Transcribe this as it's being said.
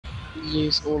You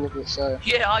used all of it, so...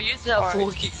 Yeah, I used to have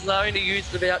 4 gigs and I only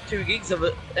used about 2 gigs of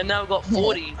it, and now I've got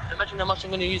 40. Imagine how much I'm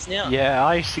going to use now. Yeah,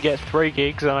 I used to get 3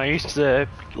 gigs and I used to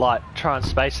like try and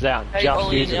space it out and Hey, just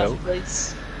Ollie, use it all.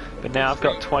 please. But now I've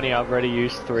got 20, I've already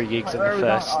used 3 gigs in the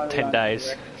first 10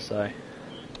 days, so...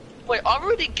 Wait, I've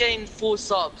already gained 4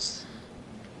 subs.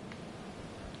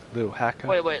 Little hacker.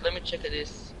 Wait, let me check at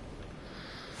this.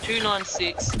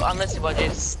 296, unless if I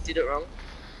just did it wrong.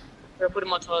 I put in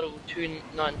my title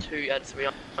 292 out of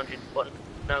 300, but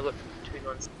now I've got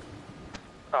 296.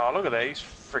 Oh, look at these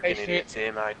freaking idiots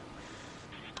here, mate.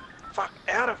 Fuck,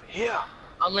 out of here!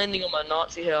 I'm landing on my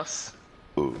Nazi house.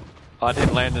 Ooh. I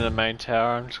didn't land in the main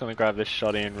tower, I'm just gonna grab this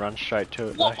shotty and run straight to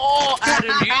it. What? Oh, Adam,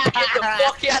 you get the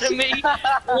fuck out of me!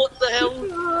 What the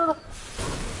hell?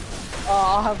 Oh,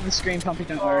 I'll have the screen pumping,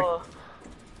 don't worry.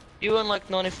 You were on like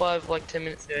 95 like 10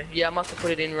 minutes ago. Yeah, I must have put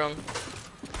it in wrong.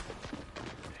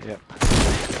 Yep.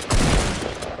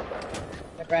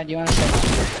 Hey, Brad, you wanna show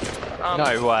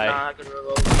No way. Nah, I got a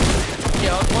revolver.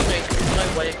 Yeah, I was wondering, cause there's no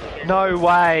way you can get No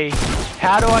way!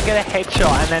 How do I get a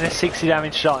headshot and then a 60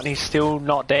 damage shot and he's still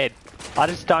not dead? I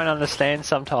just don't understand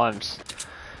sometimes.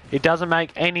 It doesn't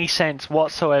make any sense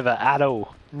whatsoever at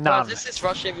all. None. Guys, let's just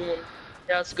rush everyone.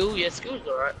 Yeah, school? Yeah, school's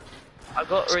alright. I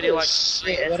got already like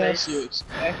 3 essays. what else do you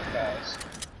expect, guys?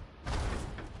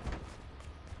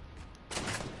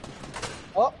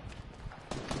 Oh!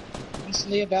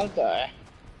 Instantly about to die.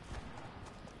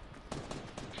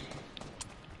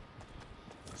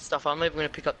 Stuff, I'm even gonna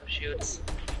pick up the shoots.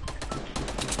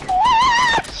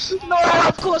 No,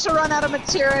 of course I run out of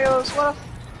materials. What a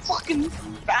fucking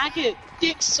faggot,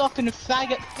 dick sucking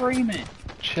faggot Freeman.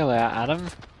 Chill out, Adam.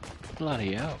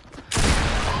 Bloody hell.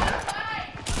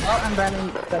 Oh, and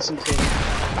Brandon doesn't fit.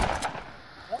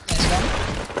 Oh, there's one.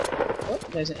 Oh,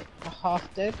 there's a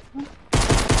half dead. Yeah,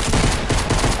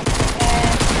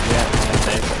 and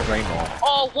there's 3 more.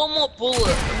 Oh, one more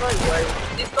bullet. No way.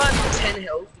 This guy's on 10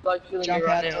 health. You guys feeling Jump me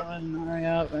right out now? and hurry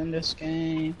up in this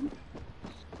game.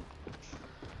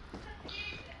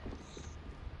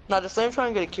 Nah, just don't try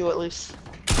and get a kill at least.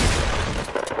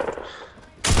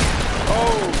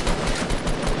 Oh!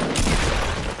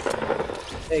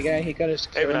 There you go, he got his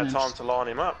kill. Even had time to line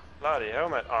him up. Bloody hell,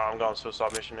 mate. Oh, I'm going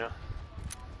suicide mission now.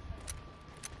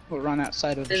 We'll run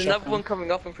outside of the There's shotgun. another one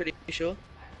coming up, I'm pretty sure.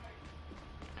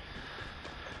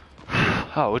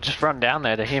 Oh, we'll just run down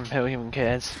there to him, who even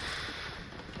cares?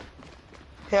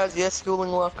 How's your schooling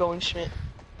life going, Schmidt?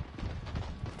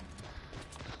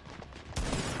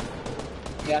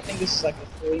 Yeah, I think this is like the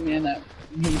 3-man that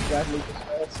me and Bradley just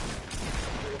first.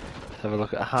 Let's have a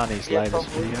look at Harney's Yeah, latest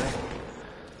probably. video.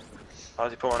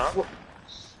 How's he pulling up?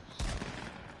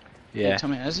 Yeah, Tell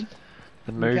me, has he?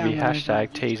 the movie download hashtag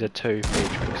that. teaser 2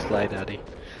 featuring Slay Daddy.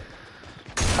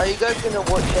 Are you guys gonna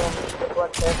watch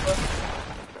Black Panther?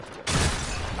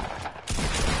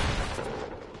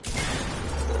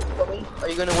 Are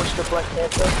you gonna watch the Black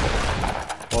Panther?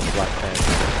 What Black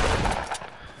Panther?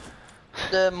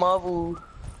 The Marvel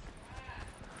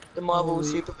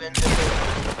Super Avenger.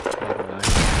 I don't know.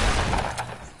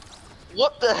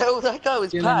 What the hell? That guy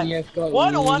was Dylan, packed. you've got Why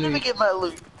do I loot. never get my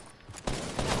loot?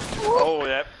 Oh,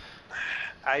 yep.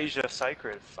 Asia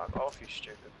sacred. Fuck off, you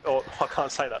stupid. Oh, I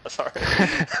can't say that, sorry.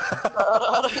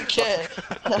 I don't care.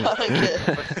 I don't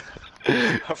care.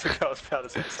 I forgot I was about to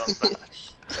say something.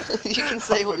 You can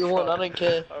say what you want, I don't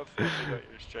care. I forgot you were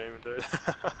streaming, dude.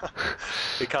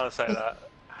 You can't say that.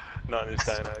 Not in this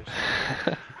day and age.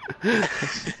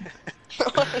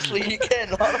 Honestly, you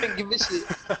can. I don't give a shit.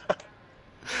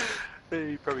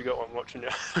 You probably got one watching you.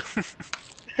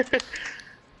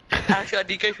 Actually, I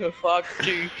did go for a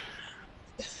 5-2.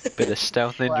 Bit of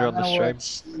stealth ninja on the stream.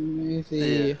 Watch the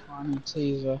movie on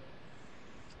teaser.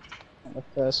 Not the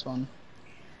first one.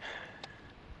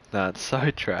 No, it's so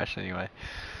trash anyway.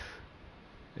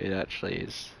 It actually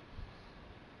is.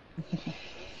 Yeah,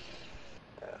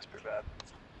 that's pretty bad.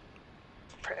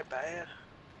 Pretty bad.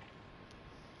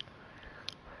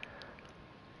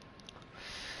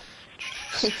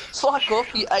 Fuck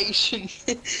off, you Asian.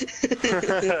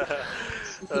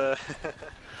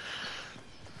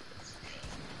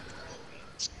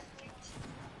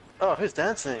 Oh, who's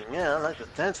dancing? Yeah, I like to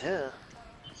dance here.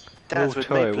 Dance with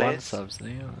Toy me, one please. subs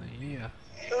there. Yeah.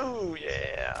 Oh,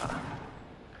 yeah.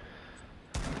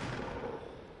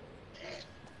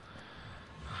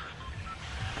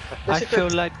 I feel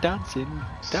like dancing.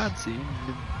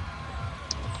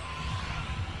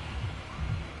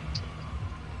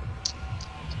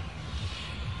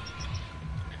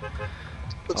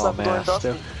 Looks Oh like we're man,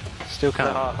 going I still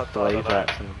can't No, believe no. that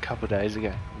from a couple of days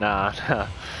ago. Nah,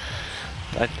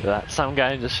 don't do that. Some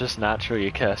games it's just natural,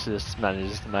 your cursor just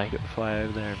manages to make it fly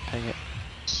over there and ping it.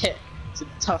 Yeah, it's a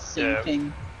tough thing.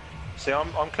 Yeah. See,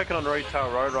 I'm clicking on Retail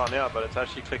Road right now, but it's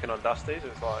actually clicking on Dusty's.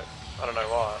 It's like, I don't know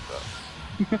why, but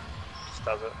it just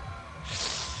does it.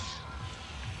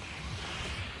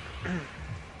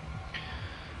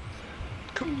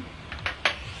 Cool.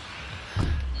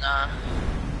 Nah.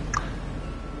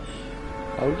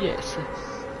 Oh yes.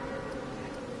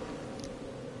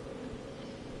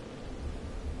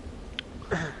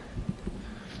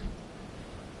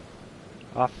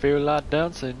 I feel like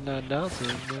dancing, dancing.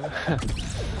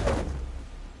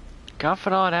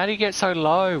 Gunfanine, how do you get so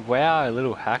low? Wow,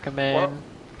 little hacker man.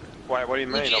 Wait, what do you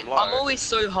mean? Legit, I'm low. I'm always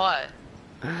so high.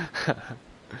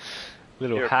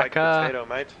 Little You're hacker. a baked potato,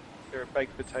 mate. You're a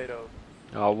baked potato.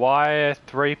 Oh, why are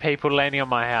 3 people landing on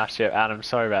my house? Yeah, Adam,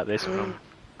 sorry about this one.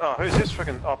 Oh, who's this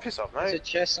freaking? Oh, piss off, There's a mate.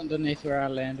 chest underneath where I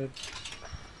landed.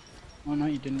 Oh no,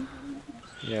 you didn't.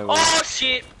 Yeah, well, Oh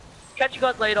shit! Catch you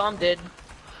guys later, I'm dead.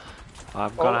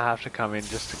 I'm gonna have to come in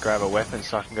just to grab a weapon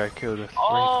so I can go kill the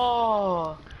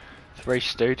Oh! three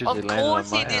stooges Of who landed on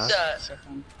course my he did house. that!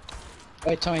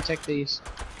 Wait, Tommy, take these.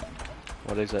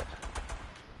 What is it?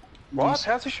 What?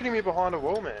 How's he shooting me behind a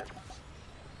wall, man?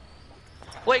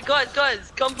 Wait, guys,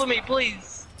 come for me,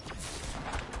 please.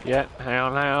 Yeah, hang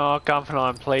on,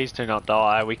 Gunfanine, please do not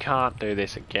die. We can't do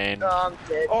this again. No, I'm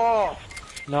dead. Oh!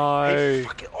 No.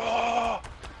 Fucking, oh!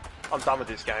 I'm done with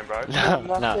this game, bro.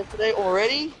 No, Today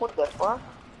already? What the fuck?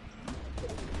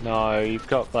 no, you've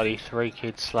got bloody 3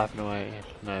 kids slapping away.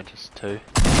 No, just 2.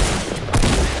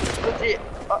 Legit,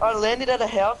 I landed at a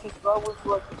house and I was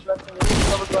like distracting me.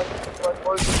 I was like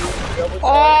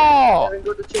Oh!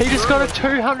 He just got a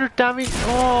 200 damage.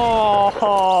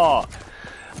 Oh!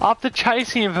 After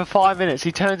chasing him for 5 minutes,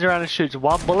 he turns around and shoots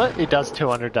 1 bullet. It does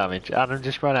 200 damage. Adam,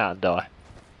 just run out and die.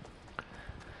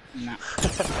 No.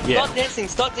 Yeah.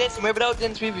 Stop dancing, maybe I'll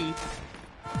dance with you.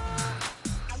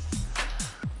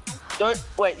 Don't,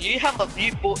 wait, you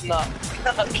bought, nah.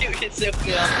 Kill yourself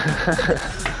now.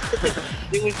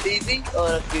 It was easy? Oh,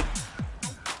 that's good.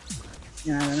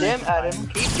 Yeah, Damn, Adam,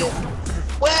 keep it.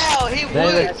 Wow, he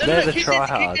They're worked! the Keep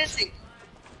tryhards. dancing!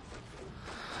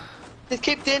 Just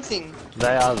keep dancing!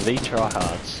 They are the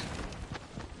tryhards.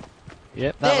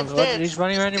 Yep, that Dance, one's dance. he's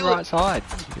running around your Do it. right side.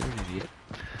 You're an idiot.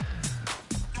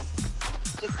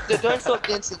 Just don't stop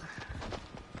dancing.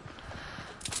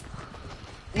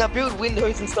 Now build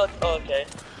windows and start. Oh, okay.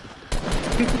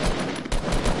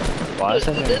 Why is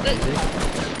that music?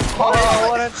 Oh,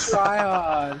 what a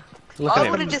tryhard! Look I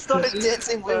at would have him. just started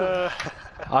dancing with him.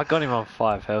 I got him on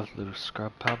 5 health, little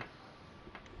scrub pub.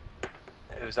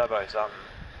 It was that by something.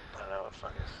 I don't know what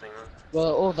fucking thing was.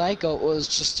 Well, all they got was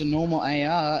just a normal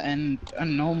AR and a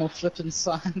normal flippin'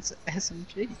 science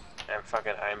SMG. And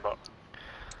fucking aimbot.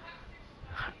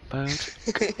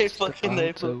 Fucking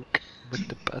neighbor. With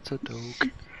the butter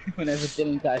dog. Whenever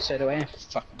Dylan dies straight away,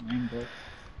 fucking rainbow.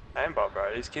 Aimbot,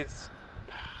 bro. These kids.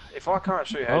 If I can't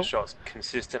shoot headshots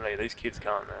consistently, these kids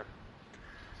can't, man.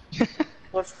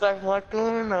 What's that like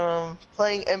doing?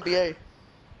 Playing NBA.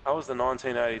 I was the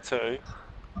 1982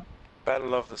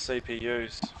 Battle of the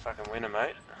CPUs fucking winner,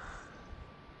 mate.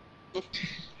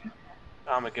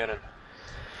 Armageddon.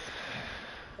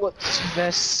 What's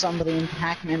versus somebody in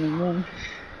Pac-Man and win?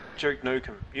 Duke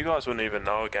Nukem. You guys wouldn't even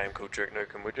know a game called Duke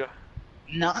Nukem, would you?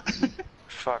 No.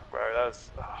 Fuck, bro.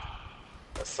 That's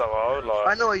so old. Like.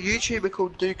 I know a YouTuber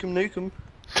called Dukem Nukem.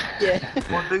 Yeah.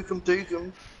 Or Dukem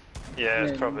Dukem. Yeah,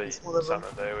 it's Yeah, probably it's one of them.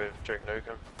 something to do with Duke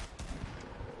Nukem.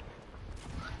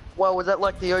 Wow, was that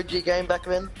like the OG game back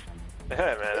then? Yeah,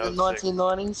 man. That In the was sick.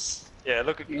 1990s? Yeah,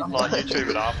 look at like YouTube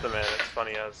it after, man. It's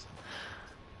funny as.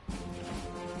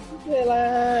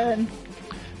 Dylan.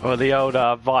 Or the old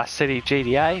Vice City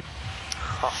GTA.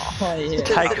 Oh yeah.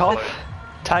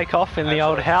 Take off in the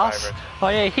old Absolute house. favourite. Oh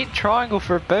yeah, hit triangle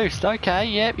for a boost. Okay,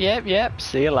 yep.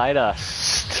 See you later.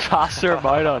 Faster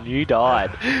remote on, you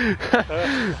died.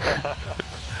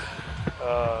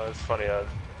 Oh, it's funny as.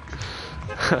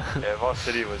 Yeah, Vice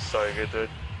City was so good, dude.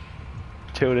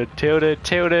 Tilted.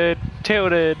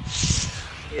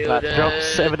 That drop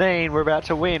 17, we're about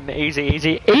to win.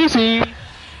 Easy.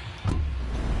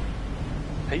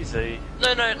 PC.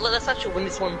 No, let's actually win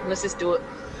this one. Let's just do it.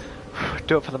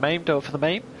 Do it for the meme.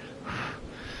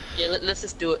 Yeah, let's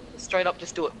just do it. Straight up,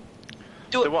 just do it.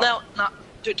 Do it what? now. Nah,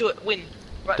 do it. Win.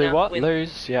 Right Do now, what? Win.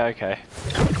 Lose? Yeah, okay.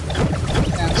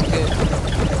 Sounds good.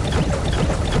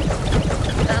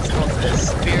 That's not the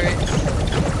spirit.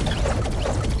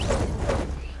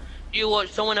 You watch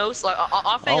someone else, like,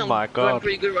 I think Oh my I'm going God.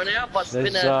 pretty good right now, but spin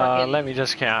There's, a fucking... let me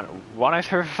just count. 1, 2,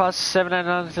 3, 4, 5, 6, 7, 8,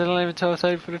 9, 10, 11, 12,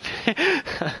 13, 14,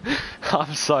 15.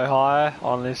 I'm so high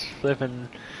on this flipping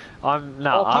Oh,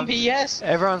 Pumpy, yes.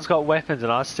 Everyone's got weapons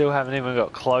and I still haven't even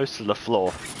got close to the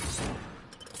floor.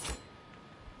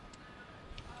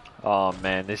 Oh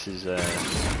man, this is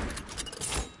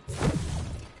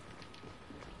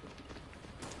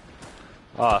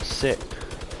Oh, sick.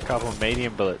 Couple of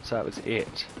medium bullets, that was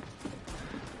it.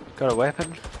 Got a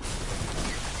weapon?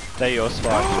 They're your spikes,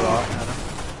 right, Adam?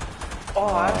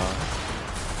 Oh,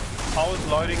 I was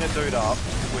loading a dude up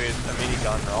with a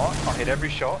minigun, right? I hit every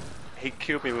shot. He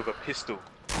killed me with a pistol.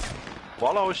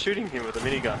 While I was shooting him with a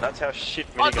minigun. That's how shit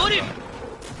miniguns I got him! are.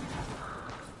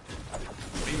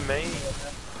 What do you mean?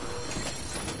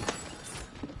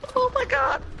 Oh my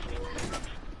god!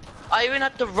 I even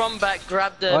had to run back,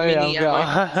 grab the Oh yeah, mini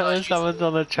ammo. someone's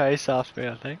on the chase after me,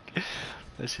 I think.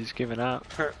 Unless he's given up.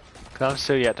 Cause I'm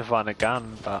still yet to find a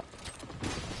gun, but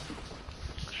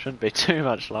shouldn't be too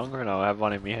much longer and I'll have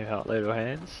one in my hot little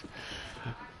hands.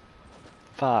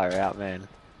 Far out, man.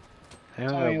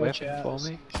 Anyone got a weapon for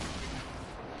me?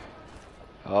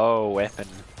 Oh, weapon.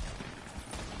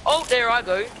 Oh, there I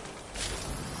go.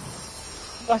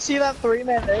 I see that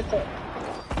 3-man there.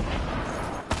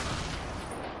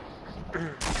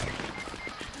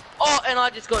 Oh, and I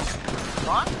just got...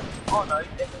 What? Oh no,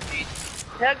 definitely.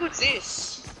 How good's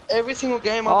this? Every single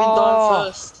game I've been done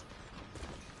first.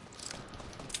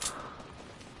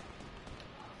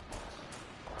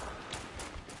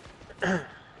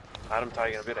 Adam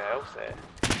taking a bit of health there.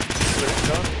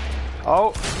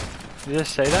 Oh! Did you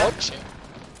just see that? Oh, shit.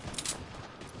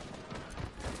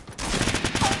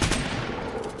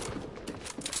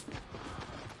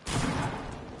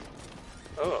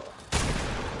 Oh.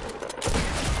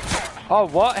 Oh,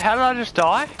 what? How did I just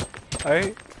die?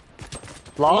 Oh.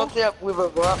 Lol? Knocked out with a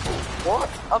rifle. What?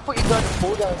 I thought you guys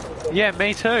were down something. Yeah,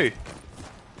 me too.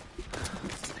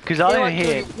 Because I didn't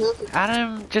hear.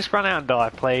 Adam, just run out and die,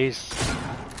 please.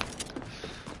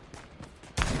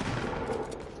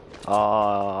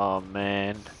 Oh,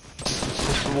 man.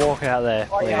 Just walk out there,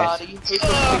 Oh, please. yeah, Hardy.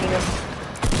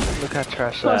 Look how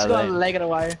trash Someone's they got are. to leg it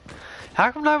away.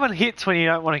 How come no one hits when you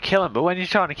don't want to kill them, but when you're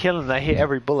trying to kill them, they hit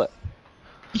every bullet?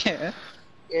 Yeah.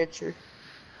 Yeah, true.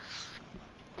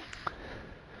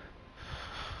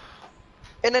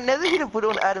 And I never hit a put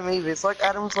on Adam either. It's like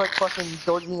Adam's like fucking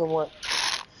dodging him like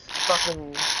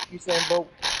fucking Usain Bolt.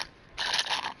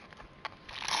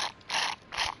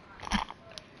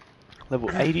 Level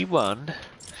 81.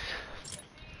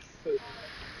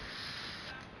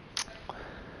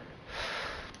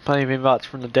 Plenty of invites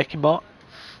from the decking bot.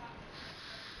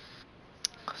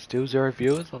 Still 0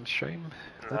 viewers on stream.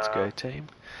 Let's go, team.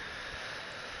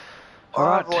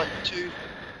 Alright. Like 2.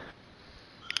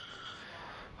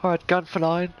 Alright, gun for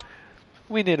 9.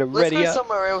 We need a Let's ready go up.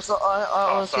 somewhere else. I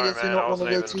honestly sorry, do man, not I want to wasn't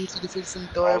go even- to defeat and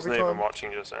I die wasn't every even time.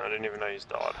 watching just now. I didn't even know he's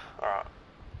died. Alright.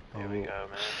 Here we go, man.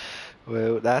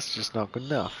 Well, that's just not good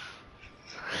enough.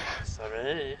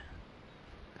 Sorry.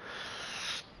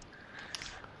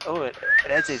 Oh, it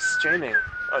has his streaming.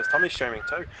 Oh, it's Tommy's streaming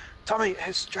too. Tommy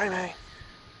is streaming.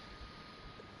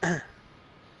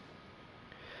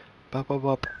 Bop, bop,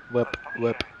 bop. Whip,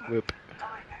 whip, whip.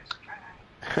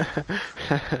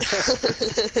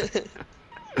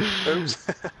 Oops.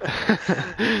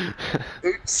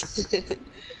 Oops.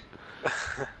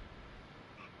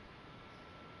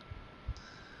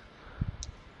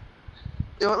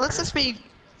 You know, let's just be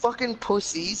fucking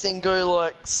pussies and go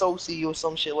like salty or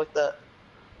some shit like that.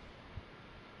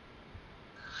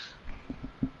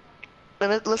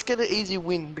 And let's get an easy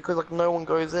win because like no one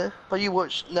goes there. But you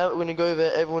watch now when you go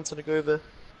there, everyone's gonna go there.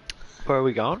 Where are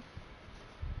we going?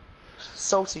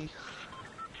 Salty.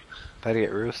 Better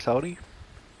get real salty.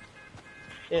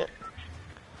 Yeah.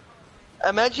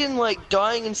 Imagine like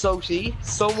dying in salty,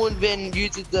 someone then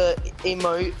uses the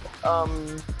emote,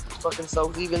 fucking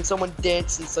salty, then someone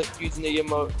dances like using the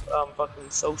emote, fucking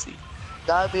salty.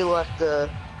 That'd be like the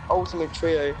ultimate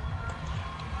trio.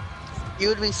 You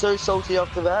would be so salty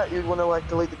after that, you'd want to like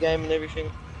delete the game and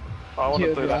everything. I want to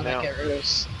Dude, do that I'm now. gonna get rid of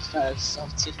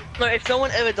salty. No, if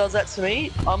someone ever does that to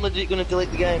me, I'm legit gonna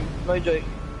delete the game. No joke.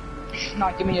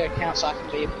 No, give me your account so I can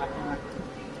be a Blacknight.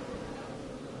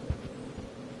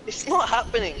 It's not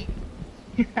happening.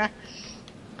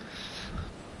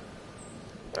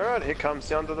 Alright, here comes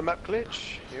the under the map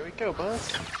glitch. Here we go,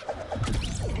 boys.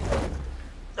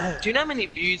 Do you know how many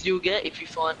views you'll get if you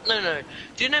find... No.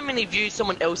 Do you know how many views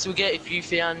someone else will get if you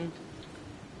found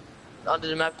under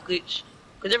the map glitch?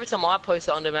 Because every time I post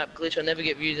it under the map glitch, I never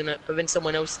get views in it, but then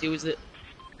someone else steals it.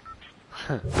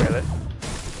 Really?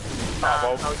 I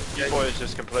Oh, was well, joking. boys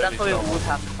just completely That's probably what stopped. would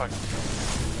happen. Fuck.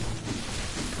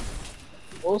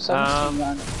 Also,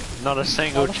 Not a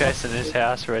single chest in this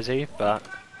house, Resi, but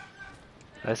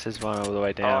This is one all the way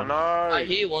Oh down. no! I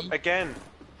hear one. Again.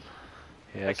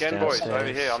 Yeah, it's Again, boys, downstairs.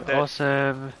 over here, I'm dead.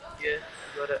 Awesome. Yeah,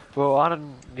 got it. Well, I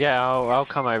don't. Yeah, I'll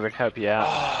come over and help you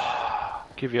out.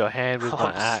 Give you a hand with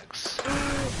my axe.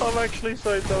 I'm actually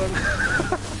so done.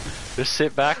 Just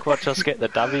sit back, watch us get the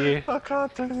W. I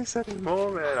can't do this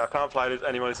anymore, man. I can't play this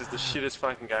anymore. This is the shittest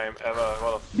fucking game ever.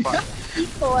 What the fuck?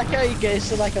 I like how you guys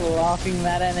to like a laughing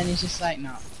matter and then he's just like,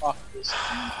 nah, fuck this.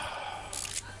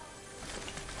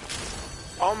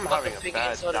 I'm Got having the a thing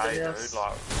bad inside of the day, dude. house.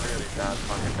 Like, really bad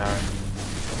fucking day.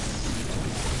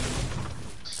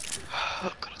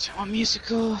 I've got to turn my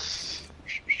music off.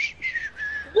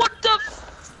 What the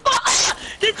fuck?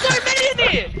 There's so many in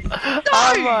here! No!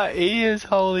 Oh my ears,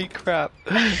 holy crap.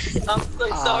 I'm so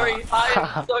sorry.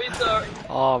 I am so sorry.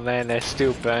 Oh man, they're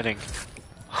still burning.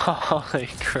 Holy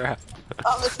crap.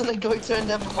 I'm just gonna go turn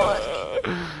down my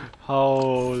mic.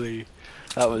 Holy.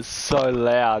 That was so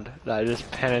loud that it just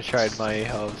penetrated my ear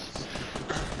holes.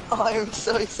 I am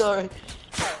so sorry.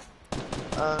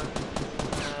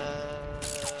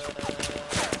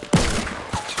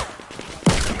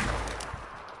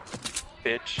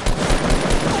 Bitch.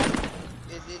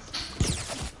 Is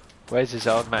this? Where's his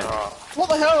old mate? Oh, What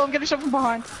the hell? I'm getting shot from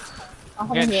behind.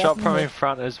 I'm getting shot from in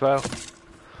front as well.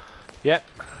 Yep.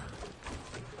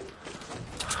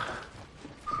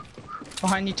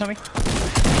 Behind you, Tommy.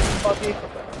 Above you.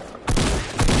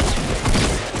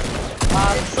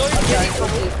 It's so getting from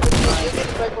you. You're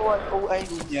getting paper like all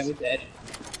angles. Yeah, we're dead.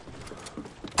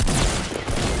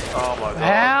 oh my god.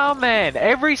 How, man?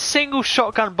 Every single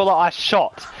shotgun bullet I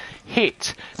shot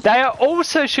hit. They are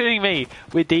also shooting me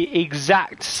with the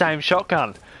exact same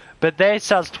shotgun, but theirs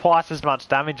does twice as much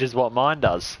damage as what mine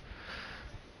does.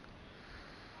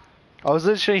 I was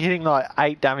literally hitting like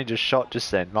 8 damage a shot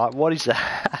just then. Like, what is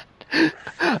that?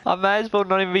 I may as well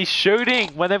not even be shooting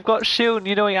when they've got shield and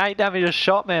you're doing 8 damage a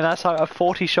shot, man. That's like a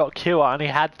 40 shot kill. I only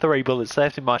had 3 bullets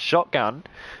left in my shotgun.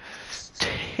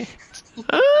 Game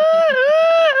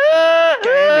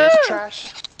is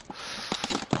trash.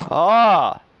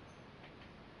 Ah!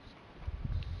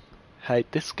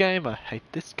 Hate this game, I hate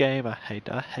this game, I hate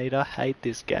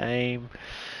this game.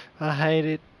 I hate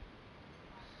it.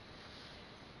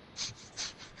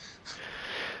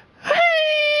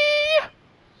 Hey!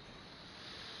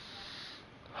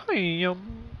 Hey,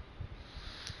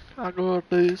 I gotta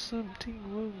do something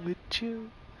wrong with you.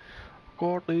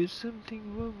 Gotta do something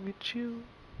wrong with you.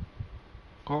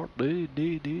 Gotta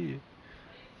do.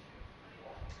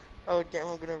 Oh damn,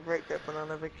 I'm gonna break that when I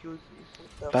never kills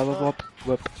you. Bop,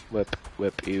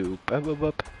 whip, you.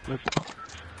 Bop.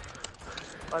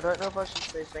 I don't know if I should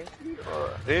say thank you or...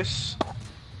 This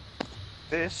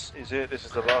is it. This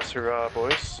is the last hurrah,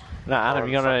 boys. Nah, Adam, I'm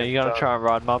you gonna fucking try and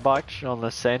ride my bike on the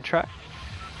sand track?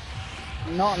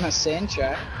 Not on a sand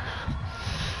track.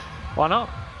 Why not?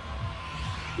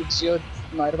 Because your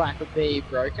motorbike would be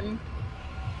broken.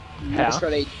 You How? just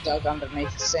probably dug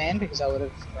underneath the sand because I would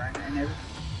have thrown it and everything.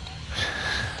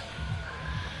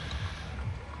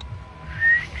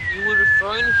 You would have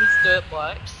thrown his dirt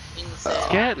bike in the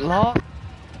sand. Get lost.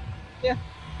 Yeah.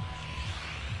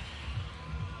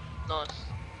 Nice.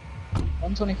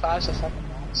 125's a fucking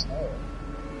nice.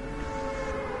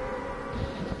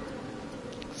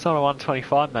 It's not a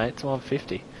 125, mate. It's a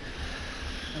 150.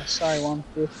 Oh, sorry,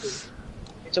 150.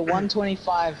 It's a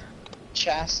 125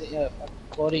 chassis,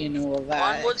 body and all of that.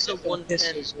 Mine was a except for the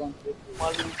 110. pistol's 150. My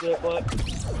little dirt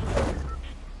bike.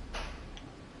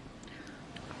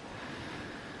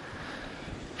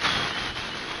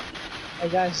 Hey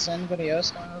guys, is anybody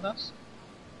else going with us?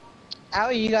 How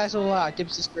are you guys all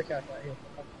gives this brick out right here.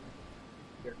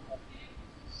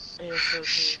 Yeah, so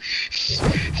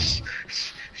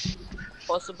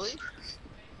possibly.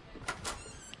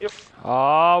 Yep.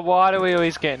 Oh, why do we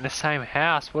always get in the same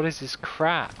house? What is this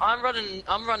crap? I'm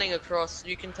running across.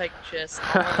 You can take the chest.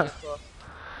 I'm running across.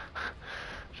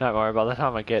 Don't worry, by the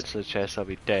time I get to the chest, I'll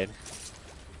be dead.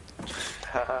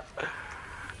 Fair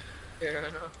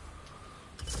enough.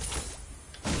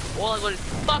 All I got is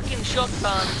fucking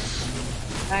shotguns.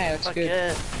 Hey, that's Fuck good.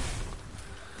 yeah.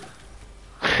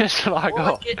 That's what I All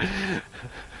got.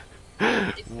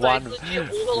 It's One. legit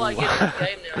all I get in the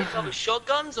game now. It's either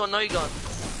shotguns or no guns.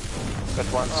 Got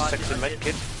one Oh, I sexy did. med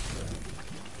kit.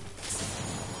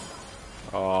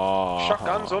 Oh.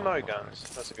 Shotguns or no guns?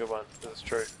 That's a good one. That's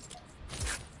true.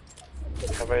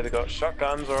 I've either got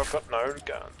shotguns or I've got no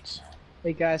guns.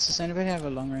 Hey guys, does anybody have a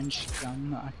long range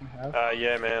gun that I can have?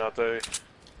 Yeah, man, I do.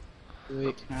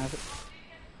 We can have it.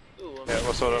 Ooh, Yeah,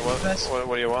 what sort of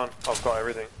what do you want? I've got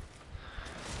everything.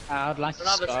 I'd like to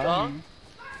Another start. scar?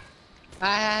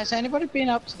 Has anybody been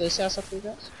up to this house up here,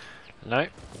 guys? Nope.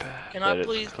 Can But I it's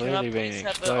please clearly been have an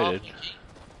exploded. RPG?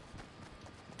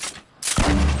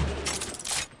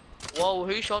 Whoa,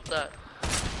 who shot that?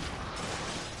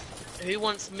 Who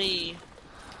wants me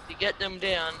to get them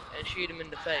down and shoot them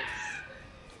in the face?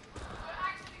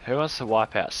 Who wants to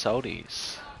wipe out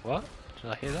Salties? What? Did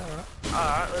I hear that right?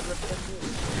 Alright, let's do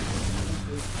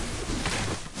it.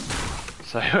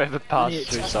 So whoever passes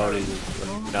through Yeah, Salties has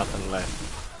got nothing left.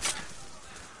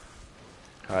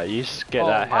 Alright, you just get Oh,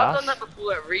 that I've house. done that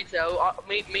before at retail.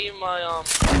 Me and my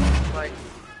like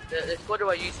the squad who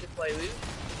I used to play with.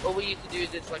 All we used to do is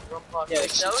just like run past Yeah,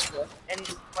 retail, shit, yeah.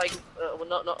 and like well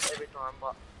not every time,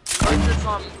 but most of the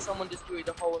time someone destroyed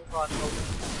the whole entire building.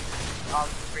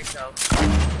 Retail.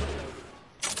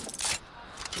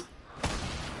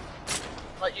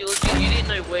 Like you didn't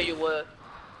know where you were.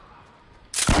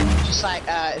 Just like,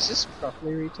 is this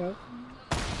properly retail?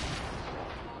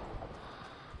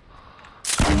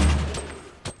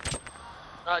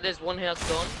 Alright, there's one house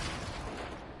gone.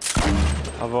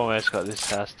 I've almost got this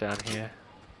house down here.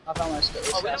 I've almost got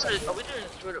this Are we house. doing a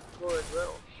straight up floor as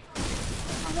well?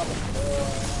 I'm not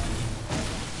sure.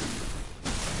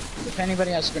 If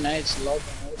anybody has grenades, load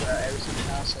them over at every single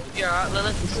house. Yeah, alright,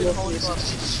 let's This do the whole is entire.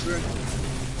 just true.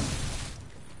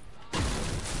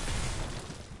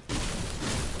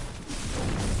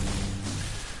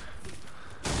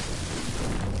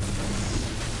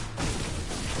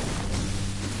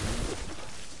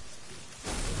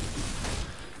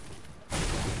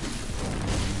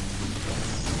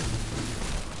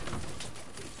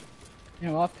 You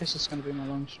know what? This is gonna be my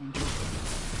long stream.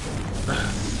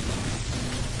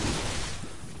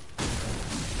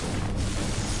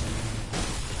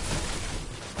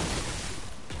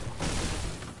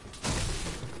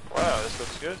 Wow, this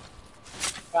looks good.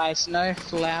 Guys, no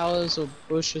flowers or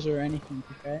bushes or anything,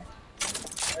 okay?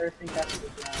 Everything has to be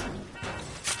ground.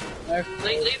 No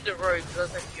flowers. Leave the road,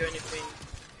 because that's like the only thing.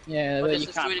 Yeah, But but this you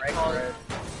is can't really break the cold. road.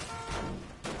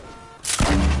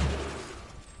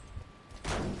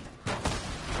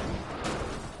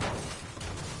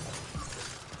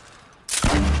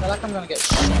 I feel like I'm gonna get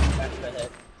shot in the back of the head.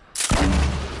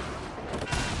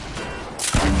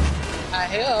 I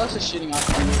hear also shooting off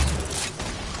the trees.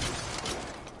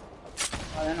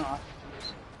 Oh, they're not off the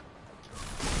trees.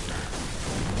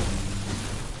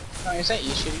 Oh, is that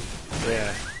you shooting?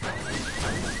 Yeah.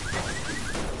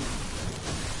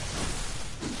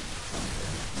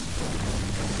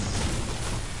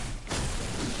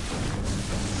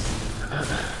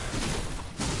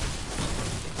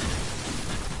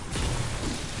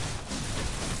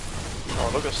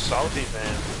 Oh, look at Salty,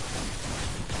 man.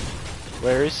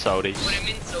 Where is Salties? What do you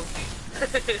mean, Sophie?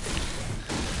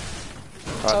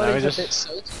 Right, now we Salty's a bit just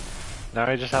salty. now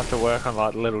we just have to work on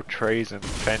like little trees and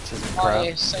fences and Oh crap.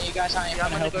 yeah, so you guys aren't even Yeah,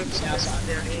 I'm gonna gonna help go us for outside.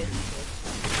 down here.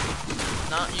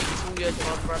 Nah, you can still go to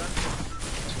my brother.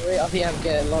 Sweet, I'll be able to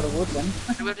get a lot of wood then.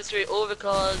 So we have to destroy all the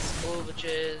cars, all the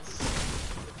chairs,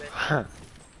 the bed.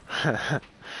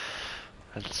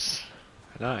 That's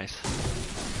nice.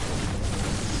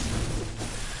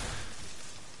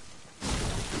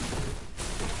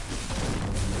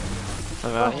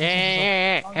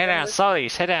 Yeah. Head down,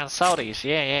 Salties. Head down, Salties.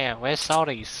 Yeah. Where's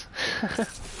Salties?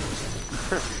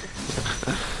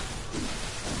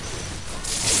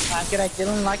 G'day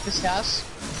Dylan, like this house?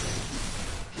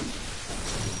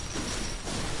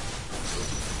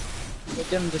 Let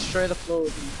them destroy the floor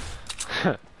with me.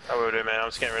 I will do, man. I'm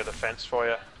just getting rid of the fence for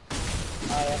you.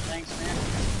 Oh yeah, thanks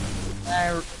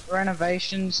man.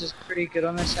 Renovations is pretty good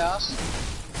on this house.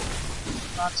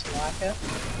 Not to like it.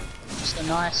 Just a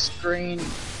nice green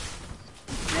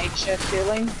nature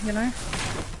feeling, you know?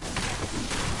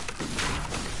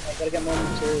 I gotta get more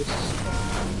materials.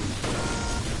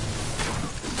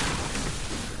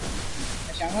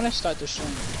 Actually, I'm gonna start destroying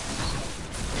it.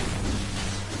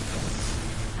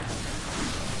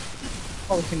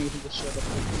 Probably couldn't even destroy the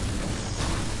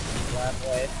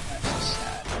driveway. That's just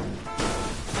sad.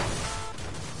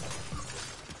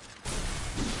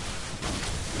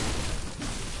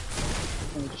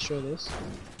 Let me destroy this.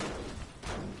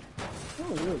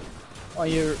 Oh, wood. Oh,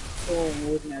 you're all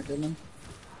wood now, Dylan.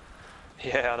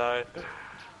 Yeah, I know.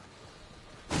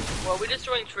 Well, we're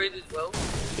destroying trees as well.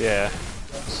 Yeah.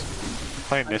 Yes.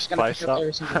 Clean I'm this just gonna place pick up up.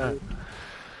 every single wood.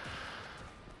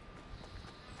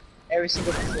 Every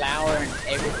single flower and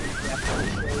everything you have to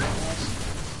destroy. Nice.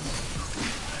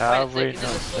 How have we Wait a second,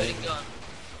 not there's a floating seen? gun.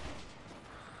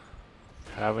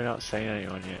 How have we not seen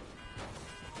anyone yet?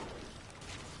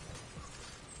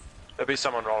 There'll be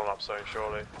someone rolling up soon,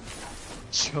 surely.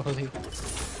 Surely.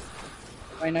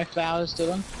 Wait, no flowers,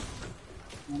 Dylan?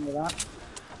 Remember that?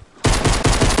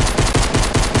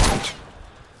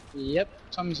 Yep,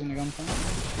 Tommy's in the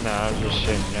gunfight. No, I'm just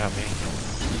shooting at me.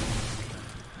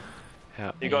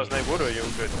 Help You me. guys need wood or you're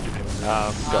good? Got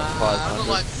I've got 500.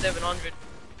 like 700.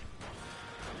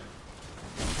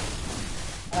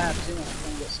 I don't have too much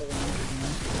fun, get 700, you know.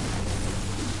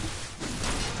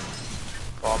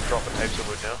 Oh, I'm dropping heaps of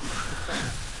wood now.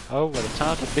 Oh, what a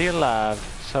time to be alive.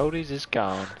 Soldies is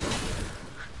gone.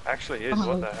 Actually is,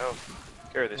 what the hell?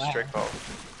 Get rid of this Wow. streak bolt.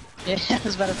 Yeah, I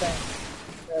was about to say.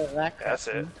 That That's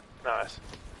it. Nice.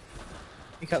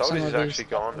 Pick up some Soldies of is these actually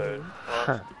gone, dude.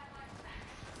 Right.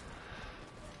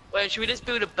 Wait, should we just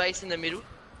build a base in the middle?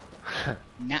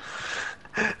 Nah.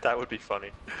 That would be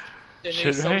funny. The new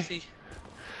Should we? salty.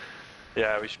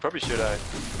 Yeah, we probably should, eh?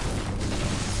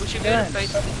 We should build Yeah. a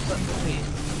base in the middle.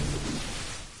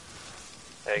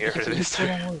 Yeah, get rid of this too.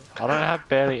 I don't have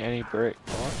barely any brick.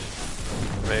 What?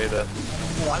 Me either. I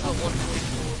got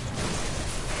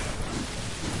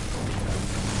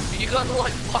 144. You guys are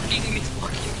like fucking this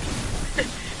fucking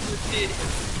legit.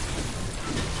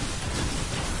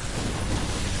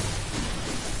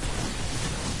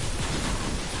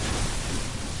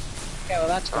 Okay, well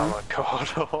that's Oh gone. my god.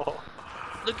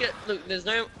 Look, there's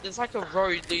like a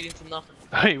road leading to nothing.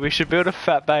 Hey, we should build a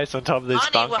fat base on top of this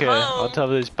Honey, we're bunker. home. On top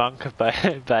of this bunker base,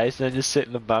 and then just sit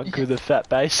in the bunker with a fat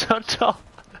base on top.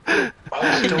 Oh,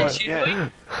 let's do it, Should yeah.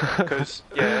 Because,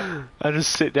 yeah. I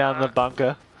just sit down in the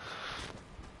bunker.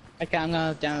 Okay, I'm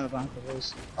going down to the bunker,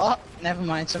 boys. Oh, never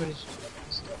mind, somebody's...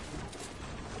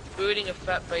 Building a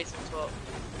fat base on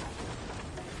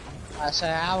top. So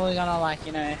how are we gonna, like,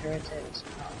 you know, rotate this?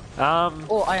 Um,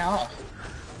 Oh, I are.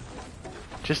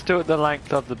 just do it the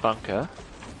length of the bunker.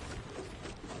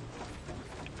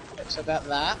 It's about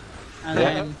that. And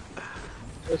Yeah. then...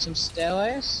 Put some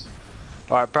stairways.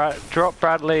 Alright, drop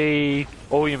Bradley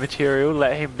all your material,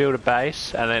 let him build a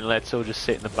base, and then let's all just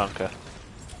sit in the bunker.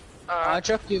 I Alright.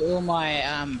 dropped you all my,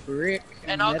 brick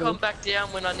And I'll metal. come back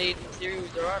down when I need materials,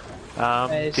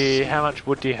 alright? How much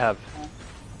wood do you have?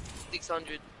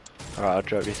 600. Alright, I'll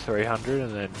drop you 300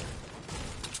 and then...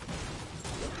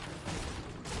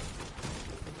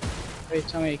 Wait,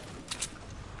 tell me.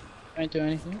 Don't do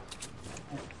anything.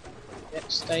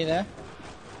 Yep, stay there.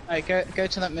 Alright, go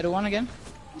to that middle one again.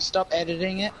 And stop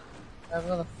editing it.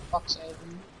 Whatever the fuck's editing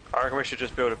it. I reckon we should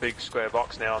just build a big square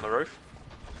box now on the roof.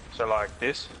 So like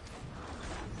this.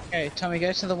 Okay, Tommy,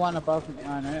 go to the one above me.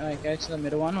 I know. Like, go to the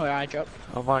middle one where I dropped.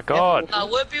 Oh my god!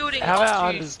 We're building How about I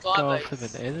up to just go off skybase.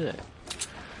 with an edit?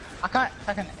 I can't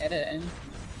fucking edit anything.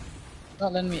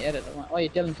 Not letting me edit the one. Oh, you're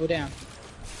Dylan, fall down.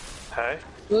 Hey?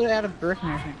 Build it out of brick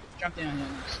and everything. Jump down here.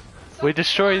 We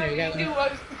destroyed... There you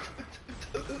go.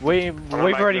 We've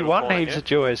already make won little heaps point, of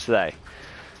duos today.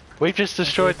 We've just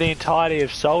destroyed the entirety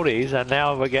of Soldies, and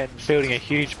now we're building a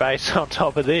huge base on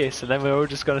top of this, and then we're all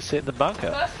just going to sit in the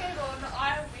bunker. First game on,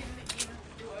 I win in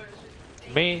duos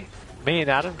with Me and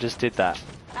Adam just did that.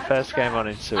 Adam, First you're game on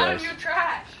in trash. Suez. Adam, you're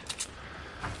trash.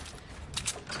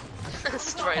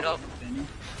 Straight up.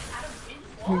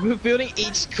 We're building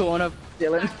each corner,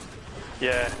 Dylan.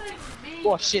 Yeah.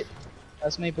 Oh shit.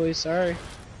 That's me, boys. Sorry.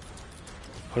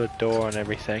 Put a door on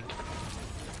everything.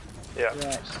 Yeah.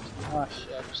 Right. Oh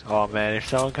shit. Oh man, if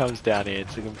someone comes down here,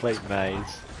 it's a complete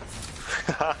maze.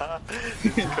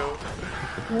 This is cool.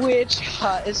 Which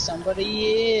hut is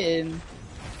somebody in?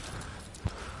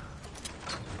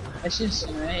 Let's just,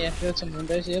 you know, yeah, build some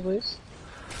windows here, please.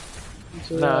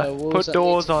 Into, No, walls put that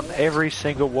doors lead on to- every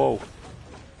single wall.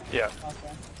 Yeah.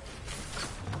 Okay.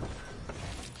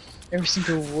 Every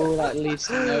single wall that leads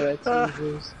to nowhere to the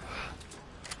walls.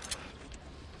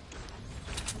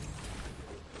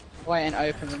 Wait and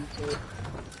open them too.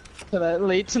 So that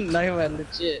lead to nowhere,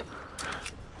 legit.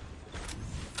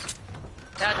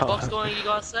 How's the box going, you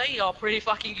guys say? Oh, pretty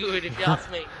fucking good, if you ask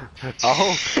me.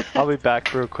 I'll be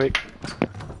back real quick.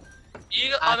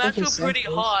 I I'm think actually it's pretty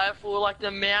simple. high for like the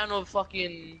amount of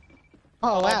fucking...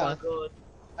 Oh Oh wow. my god.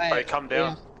 Hey, come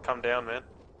down. Come down, man.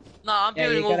 No, I'm Yeah,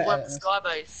 building you all gotta the way up edit to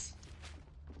this.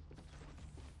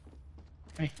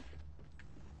 Skybase.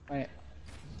 Wait.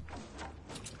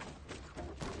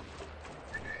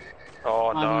 Oh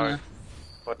I'm no. gonna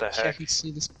What the check heck? and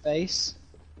see this base.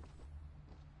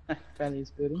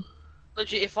 Valley's building.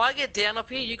 Legit, if I get down up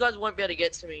here, you guys won't be able to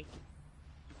get to me.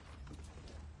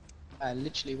 I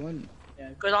literally won't. Yeah.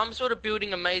 Because I'm sort of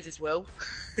building a maze as well.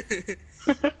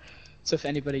 So if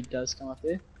anybody does come up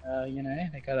here, you know,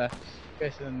 they gotta go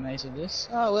through the maze of this.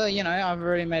 Oh well, you know, I've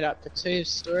already made up the 2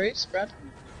 stories, Brad.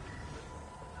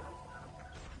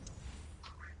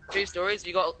 2 stories,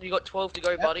 you got 12 to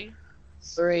go, Yep. buddy.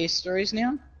 3 stories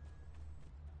now.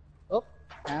 Oh,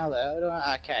 how the hell do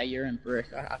I? Okay, you're in brick.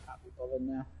 I can't be bothered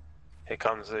now. Here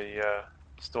comes the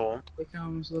storm. Here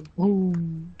comes the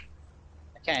boom.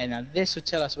 Okay, now this will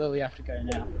tell us where we have to go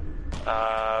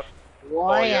now.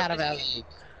 Way yeah. out of our league.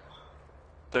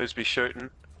 Dudes be shooting.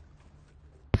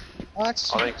 Oh,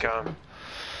 that's I think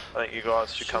you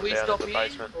guys should come we down stop to the here?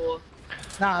 basement. Or...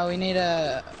 No, we need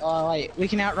a. Oh wait, we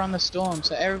can outrun the storm.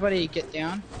 So everybody get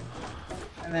down,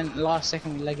 and then last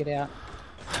second we leg it out.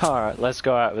 Alright, let's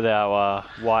go out with our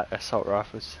white assault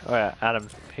rifles. Alright, Adam,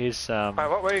 here's Hey, where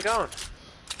are you going?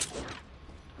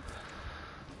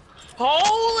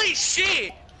 Holy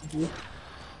shit! I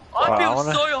Alright, feel I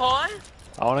wanna- so high.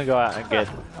 I wanna go out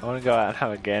and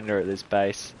have a gander at this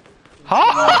base.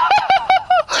 Huh?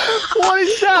 What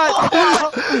is that?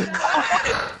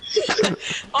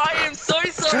 I am so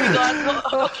sorry, guys. I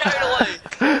got carried away.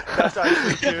 That's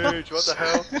actually huge. What the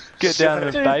hell? Get down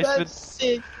to the basement. That's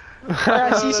sick. I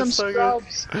see That's some so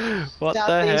scrubs. What the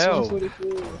Southeast hell?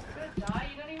 144. Die,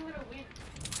 you don't even want to win.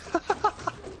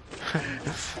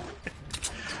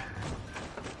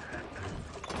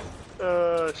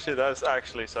 Shit, that's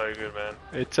actually so good, man.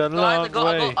 It's a Guys, long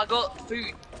way. I got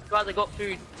food. Guys, I got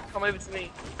food. Come over to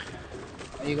me.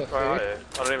 Oh, you got Where are food?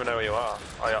 you? I don't even know where you are.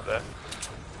 Are you up there?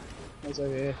 He's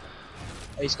over here.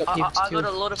 Oh, he's got I people to got kill.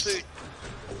 a lot of food.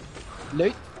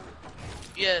 Loot?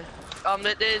 Yeah.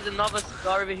 There's another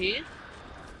cigar over here.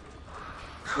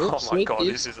 Oops, Oh my loot god,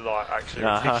 is- this is like actually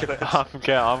Nah, ridiculous.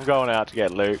 I'm going out to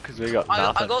get loot because we got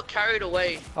nothing. I got carried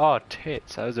away. Oh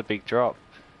tits, that was a big drop.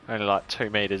 Only like 2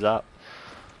 meters up.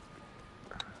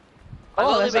 I Oh,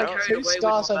 got a there's little like bit carried 2 away with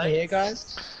stars my over mates. here,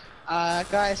 guys.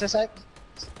 Guys, there's like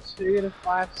 2 to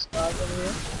 5 stars over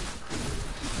here.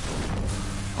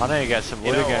 I need to get some You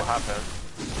wood know what again. will happen?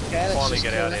 Okay, let's Finally just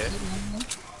get go out left here. and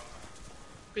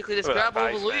Quickly, let's Look at grab that all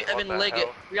the base, loot man, and what then the leg it.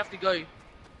 hell? We have to go. Wait,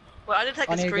 I didn't take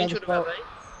I a need to grab screenshot the of our boat. base.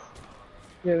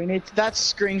 Yeah, we need.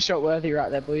 That's screenshot worthy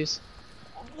right there, boys.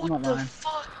 What not the lying.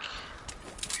 fuck?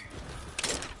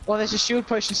 Oh, there's a shield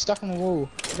potion stuck on the wall.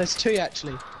 There's 2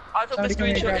 actually. I took the Somebody come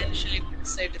here, screenshot grab- and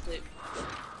saved the clip.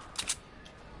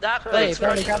 That Hey, base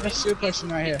Bradley, right grab here the shield potion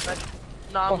right here.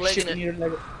 Nah, I'm Oh legging shit, it. we need to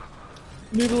leg it.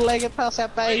 Need to leg it past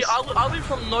that base. Dude, I went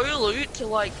from no loot to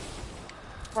like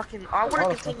fucking. I want lot to of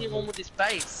continue fucking on with this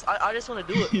base. I just want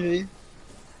to do it. Yeah.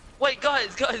 Wait,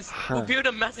 guys, we'll build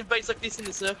a massive base like this in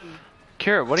the circle.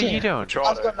 Kira, what are Yeah. you doing? Try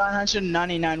I've to. got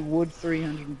 999 wood,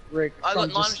 300 brick. I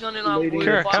got from just 999 looting. wood,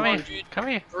 Kira, come 500 here. Come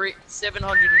here. brick,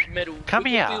 700 metal. Come we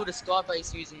here. can build a sky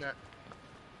base using that.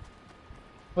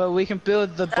 Well, we can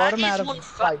build the bottom out of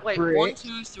like wait, brick. 1,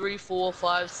 2, 3, 4,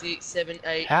 5, 6, 7,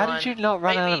 8, How 9. did you not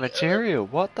run out of maybe, material?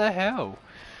 What the hell?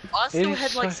 I still is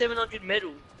had like so- 700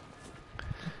 metal.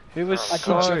 It was I I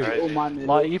so... did check all my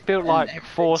metal Like, you built and like everything,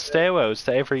 4 so- stairwells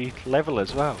to every level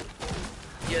as well.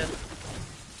 Yeah.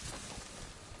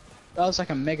 That was like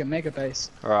a mega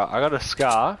base. Alright, I got a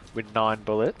scar with 9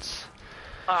 bullets.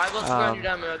 I got 300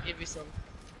 ammo, I'll give you some.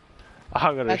 I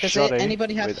got a Like I said, shotty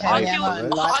anybody have with heavy 8 ammo and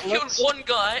bullets. light I killed bullets? one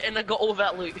guy and I got all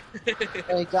that loot.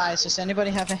 Hey guys, does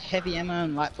anybody have a heavy ammo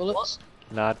and light bullets?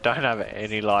 No, I don't have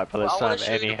any light bullets, I don't wanna have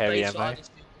show you any the heavy base ammo. I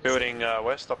just built. Building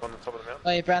west up on the top of the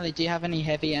mountain. Hey Bradley, do you have any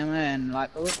heavy ammo and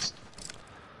light bullets?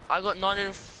 I got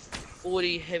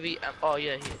 940 heavy ammo. Oh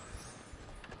yeah, here.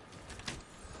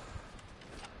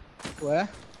 Where?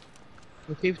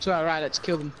 The people to our right, let's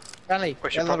kill them. Bradley, We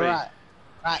should they're on the probably- right.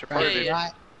 Right, should Bradley, probably-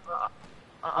 right.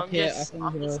 I'm here, just, I think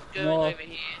I'm just you're going more- over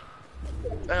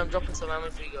here. And I'm dropping some ammo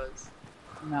for you guys.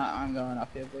 No, I'm going up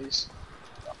here, boys.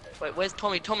 Wait, where's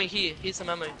Tommy? Tommy, here. Here's some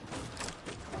ammo.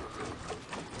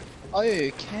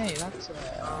 Okay, that's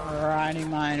a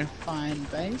riding mine fine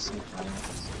base.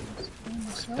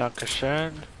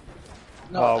 Dankeschön.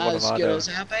 Not Oh, what as am I good doing? as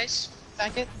our base.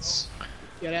 Faggots.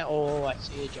 Get out. Oh, I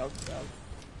see a jug.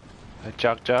 A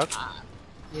jug jug?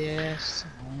 Yes.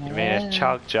 You mean a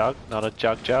chug jug, not a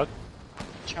jug jug?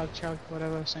 Chug,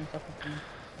 whatever, same fucking thing.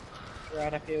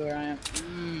 Right up here where I am.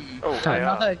 Oh, they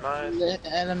Another are. Nice.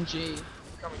 LMG.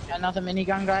 Come on, Another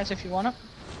minigun, guys, if you want it.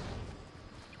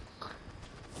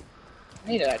 I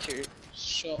need to actually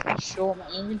short my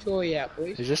inventory out,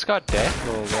 boys. Is this guy dead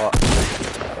or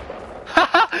what?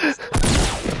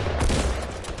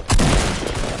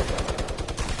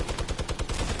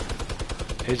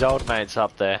 His old mate's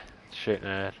up there shooting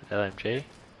an LMG.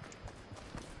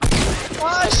 Oh,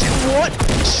 what?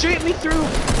 Shoot me through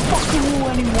fucking wall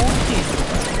anymore, kid.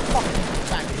 Fucking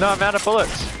faggot. No, I'm out of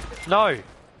bullets. No.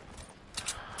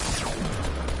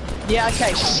 Yeah,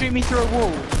 okay, shoot me through a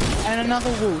wall. And another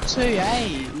wall too,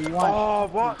 hey. Oh,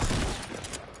 what?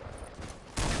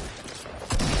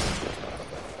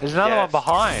 There's another Yes. one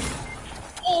behind.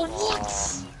 Oh,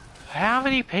 what? How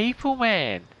many people,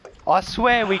 man? I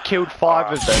swear we killed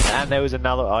 5 of them and there was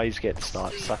another. Oh, he's getting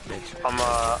sniped. Suck it.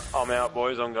 I'm out,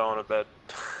 boys. I'm going to bed.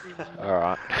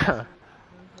 Alright. I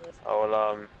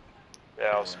will, yeah,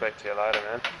 I'll speak to you later,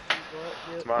 man. Right,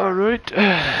 yep. Tomorrow. Alright.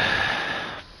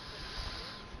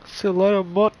 See you later,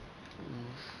 mate.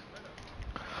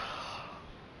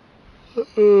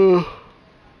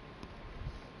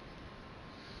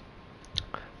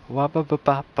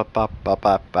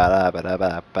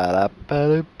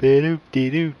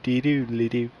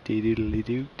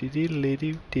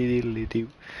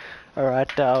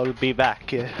 Alright, I'll be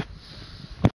back.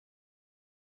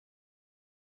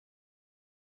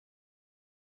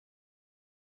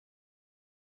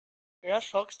 Yeah,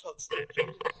 Fox talks.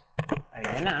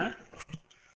 Ayana.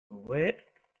 What?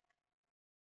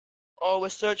 Oh, we're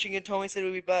searching and Tommy said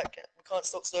we'll be back. We can't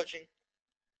stop searching.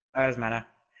 Oh, doesn't matter.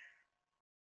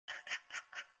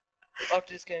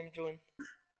 After this game, join.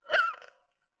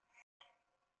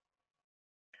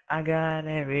 I got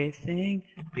everything.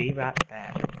 Be right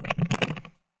back.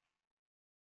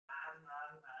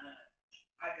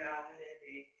 I got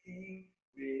everything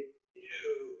with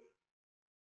you.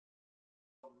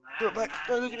 Go back.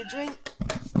 Go get a drink.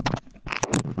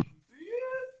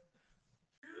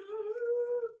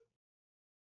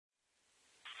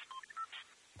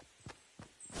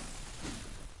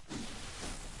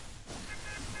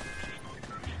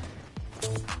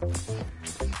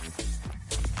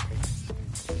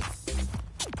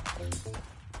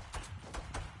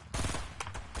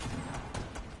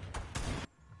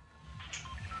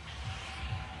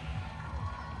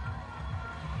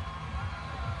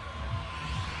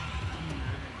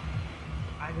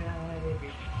 I got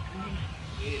everything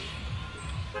with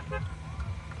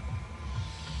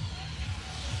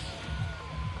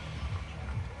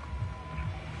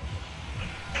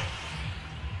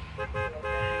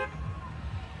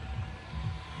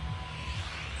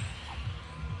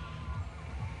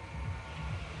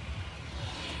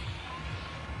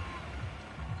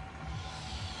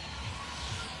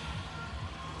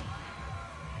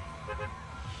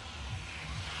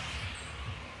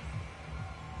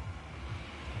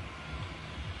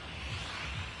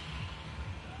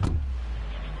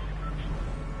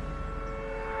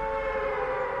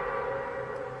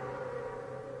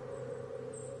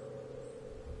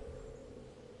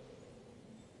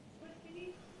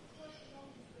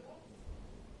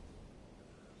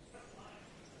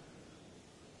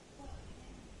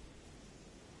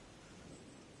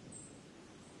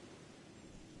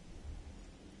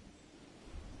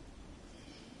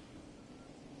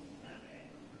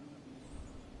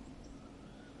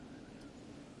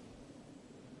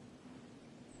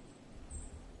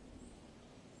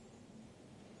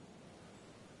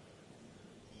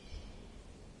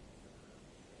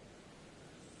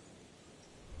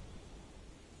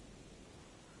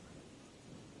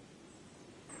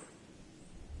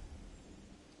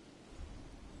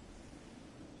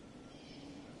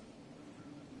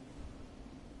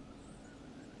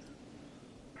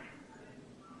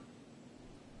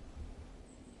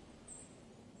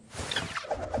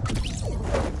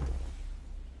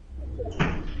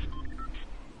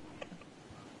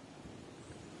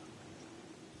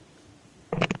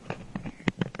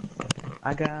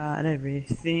I got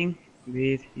everything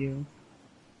with you.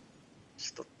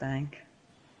 Stop tank.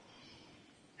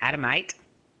 Had a mate.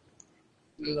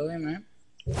 Hello, man.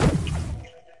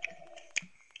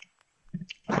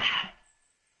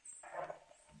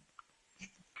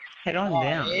 Head on Oh,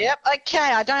 down. yep, okay,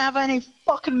 I don't have any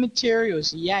fucking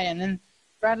materials. Yay, and then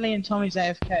Bradley and Tommy's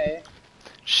AFK.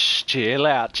 Shh, chill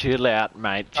out,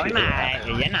 mate. Sorry, Chill out.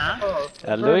 mate. Ayana. Oh,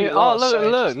 Look,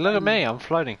 oh, look at me. I'm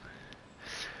floating.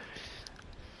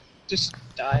 Just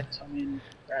died, Tommy and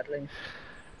Bradley.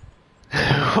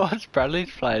 What's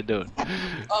Bradley's player doing?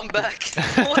 I'm back.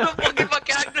 What the fuck is my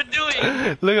character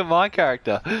doing? Look at my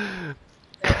character.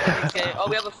 Okay. Oh,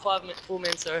 we have a 5-minute full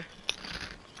man, sir.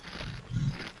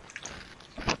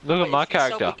 Look at my if you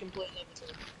sub, we character. can play another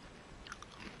time.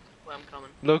 Wait, I'm coming.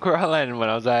 Look where I landed when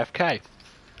I was AFK.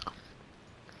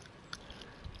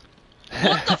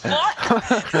 What the fuck?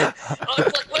 I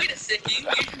was like, wait a second,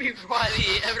 you should be right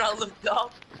here, and I looked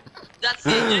up. That's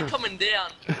it, you're coming down.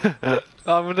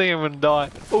 I'm thinking I'm gonna die.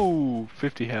 Ooh,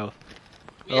 50 health.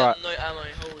 We Alright. have no ammo,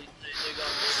 holy no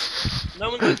guns. No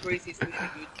one goes greasy, so we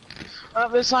should be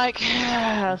good. There's like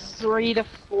 3 to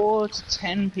 4 to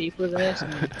 10 people there.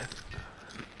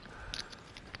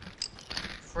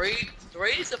 Three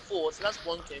is a 4, so that's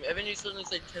one team. Evan, you suddenly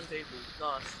said 10 people.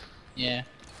 Nice. Yeah.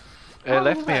 It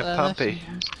left me a pumpy.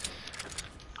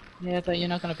 Yeah, but you're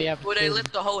not gonna be able to. Well, they kill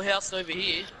left the whole house over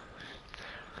here.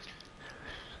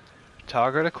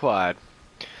 Target acquired.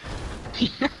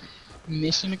 them.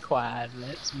 Mission acquired.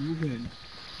 Let's move in.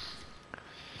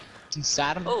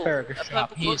 Inside of the Oh, burger a shop.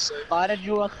 purple He box. spotted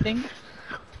your thing.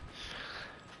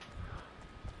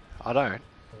 I don't.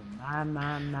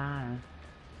 My.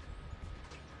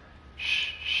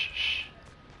 Shh, shh, shh.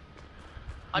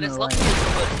 I just No love way. it.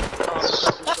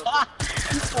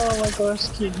 Oh my gosh,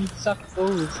 kid, you suck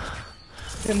balls.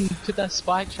 Couldn't put that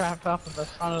spike trap up at the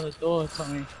front of the door,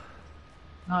 Tommy.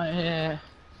 Oh yeah.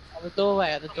 At the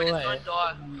doorway, at the Tommy, doorway. just don't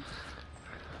die.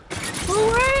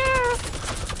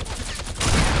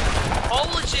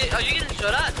 Holy shit, are you getting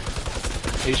shot at?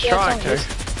 He's Yeah, trying Tommy, to.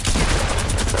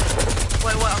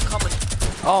 Wait, I'm coming.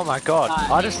 Oh my god,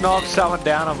 I just knocked someone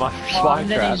down on my spike and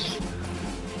then trap. he's-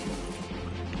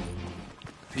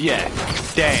 Yeah,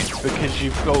 dance, because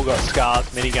you've all got scars,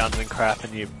 miniguns and crap,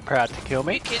 and you're proud to kill Are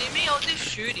me? you kidding me? I was just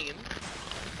shooting him.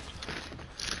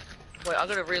 Wait, I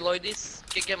gotta reload this.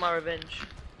 Get my revenge.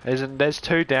 There's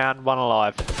 2 down, 1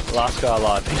 alive. Last guy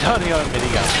alive. He's only got a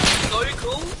minigun. So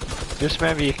cool. Just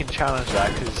remember you can challenge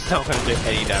that, because it's not going to do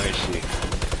any damage to you.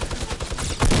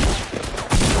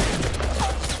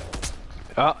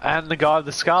 Oh, and the guy with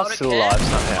the scar's still alive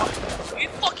somehow. Are you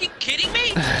fucking kidding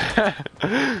me?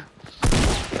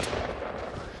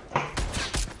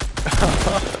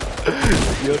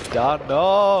 You're done,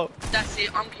 no! That's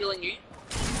it, I'm killing you.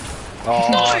 Oh,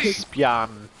 No!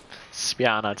 Spian.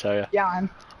 Spian, I tell you. Yawn.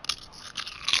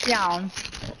 Yawn.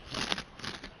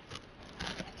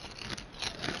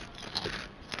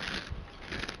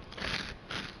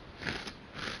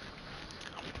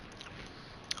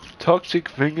 Toxic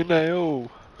fingernail.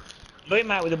 Loot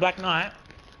mate with a Black Knight.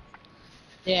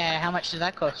 Yeah, how much did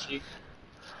that cost you?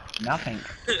 Nothing.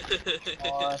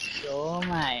 Oh, sure,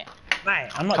 mate. Mate,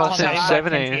 I'm not Cost him talking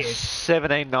about 10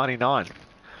 $17.99.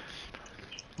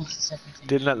 17.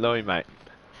 Didn't it, Louis, mate?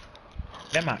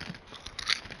 Yeah, mate.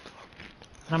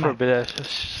 No, For a mate. bit of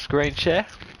screen share.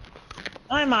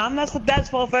 No, mum, that's the dad's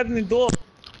fault for opening the door.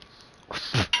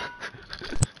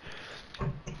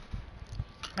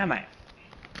 No, mate.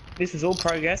 This is all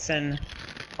progress, and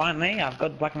finally, I've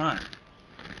got Black Knight.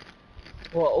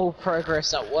 Well, all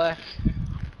progress at work.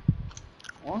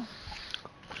 What?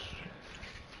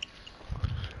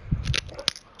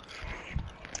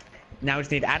 Now we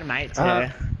just need Adamate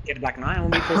to get a Black Knight, and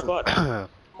we'll be full squad.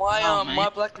 My mate. my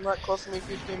Black Knight cost me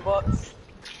 $15.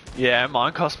 Yeah,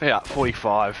 mine cost me about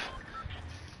 45.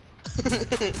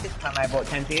 And I bought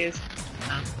 10 tiers.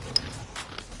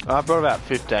 I brought about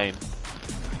 15.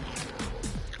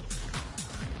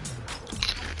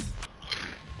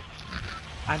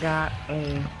 I got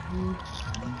a.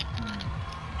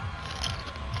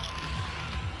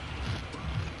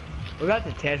 We're about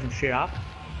to tear some shit up.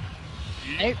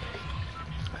 Nope.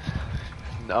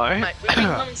 No. Mate, we've been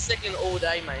coming second all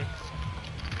day, mate.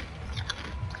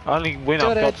 Only win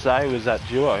Got I've got it. today was that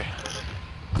duo.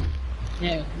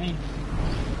 Yeah, me.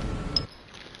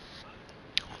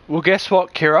 Well, guess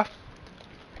what, Kira?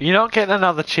 You're not getting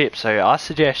another chip, so I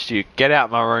suggest you get out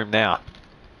my room now.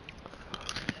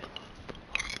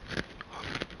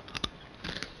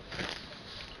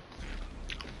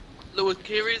 Lewis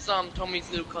Kiri's Tommy's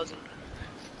little cousin.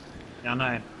 Yeah, I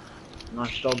know.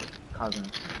 Nice dog, cousin.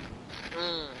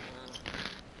 Mm.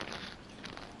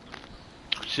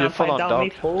 She's a full-on Dumb dog. me,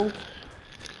 Paul.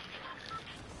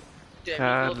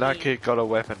 Damn, And that kid got a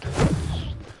weapon.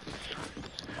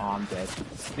 Oh, I'm dead.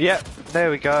 Yep, there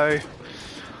we go.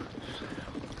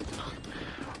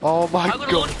 Oh my I'm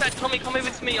gonna god. launch that, Tommy, come here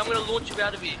with me. I'm gonna launch you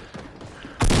out of here.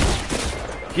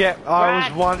 Yep, I was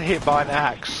Rat. one hit by an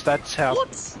axe. That's how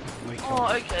What? we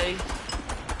Oh, okay.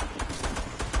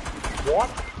 What?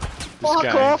 Fuck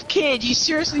game. off, kid! You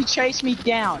seriously chased me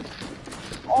down.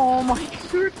 Oh my,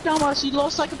 you're a dumbass. You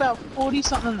lost like about 40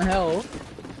 something health.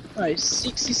 No,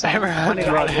 60 something.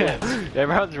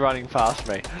 Everyone's running past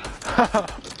me.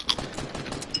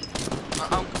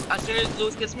 As soon as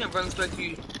Lewis gets me, I'm running straight to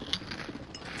you.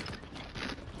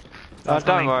 Don't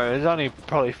coming. worry, there's only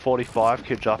probably 45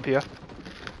 kids up here.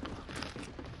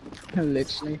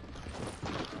 Literally.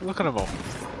 Look at them all.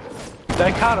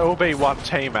 They can't all be one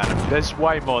team, Adam. There's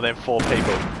way more than 4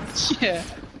 people. Yeah.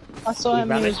 I saw him,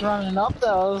 he was running up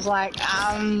there. I was like,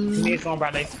 Here's one,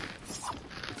 Bradley.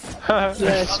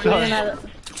 yeah, screaming at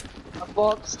a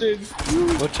box, dude.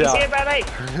 Watch He's here, out. Bradley!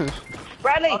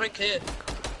 Bradley! I don't care.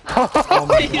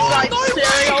 He's like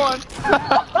staring on.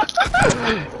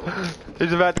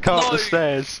 He's about to come up No. the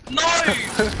stairs. No! No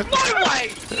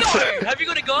way! No! Have you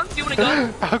got a gun? Do you want a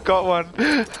gun? I've got one. What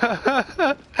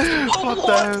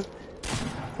the hell?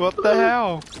 What the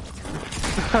hell?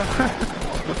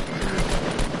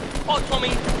 Oh, Tommy!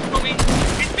 Tommy!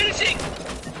 He's finishing!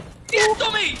 Yes,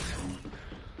 Tommy!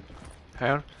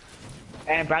 Hang on.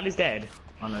 And Bradley's dead.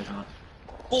 Oh no, he's not.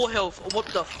 4 health. What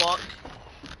the fuck?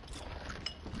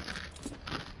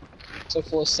 So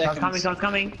 4 seconds. Someone's coming, someone's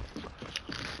coming.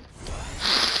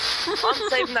 I'm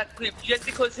saving that clip just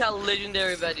because how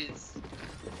legendary that is.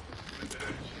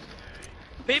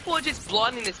 People are just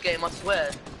blind in this game, I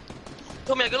swear.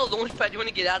 Tommy, I got a launch pad. You want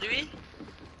to get out of here?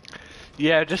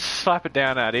 Yeah, just slap it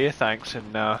down out here, thanks,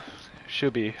 and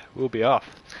we'll be off.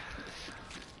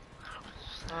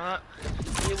 Alright,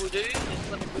 here we'll do.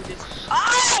 Just let me do this.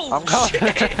 Oh! I'm going.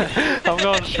 Shit! I'm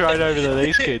going straight over to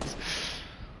these kids.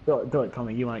 Do it,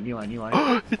 Tommy. You won't.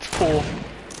 It's 4.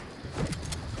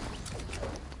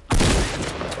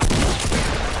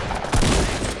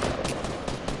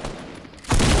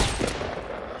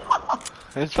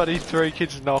 There's bloody 3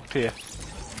 kids knocked here.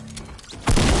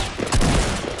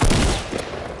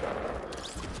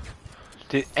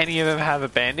 Did any of them have a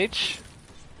bandage?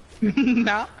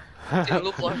 Nah. Didn't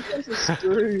look like it.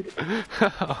 Screwed.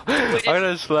 I'm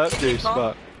gonna slap this,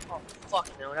 but... Oh, fuck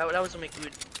no. That was something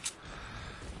good.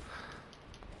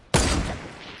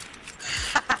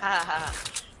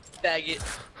 Bag it.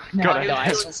 Got it.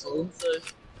 Nice.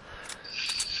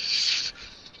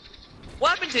 What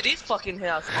happened to this fucking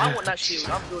house? I want that shield.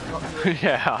 I'm building up to it.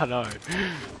 Yeah, I know.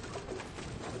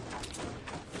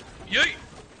 Yeet!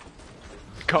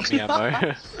 Got me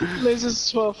ammo. Loses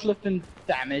 12 flipping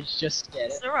damage, just get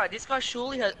it. It's alright, this guy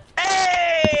surely has.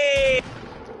 Hey!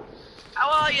 How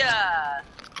are ya?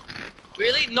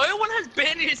 Really? No one has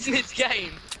bandages in this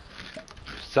game.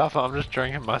 Stuff, I'm just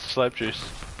drinking my slab juice.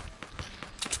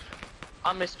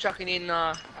 I'm just chucking in,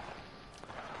 A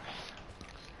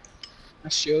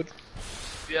shield.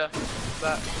 yeah,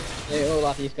 but Yeah, all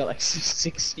up, you've got like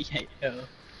 68 health.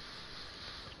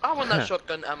 I want that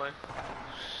shotgun ammo.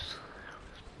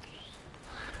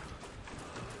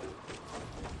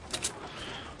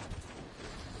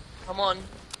 Come on.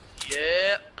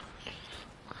 Yeah.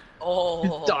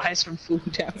 Oh. Dies from full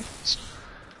damage.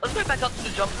 Let's go back up to the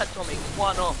jump pad, Tommy.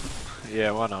 Why not?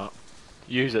 Yeah, why not?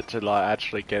 Use it to like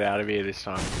actually get out of here this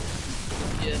time.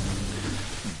 Yeah.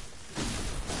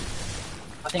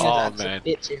 I think Oh, that's man. a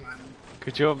bit too much.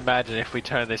 Could you imagine if we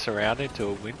turn this around into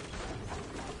a win?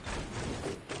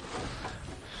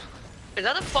 Is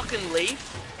that a fucking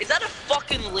leaf? Is that a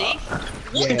fucking leaf?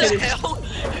 What Yeah. the hell?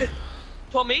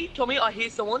 Tommy, I hear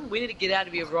someone. We need to get out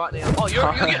of here right now. Oh, you're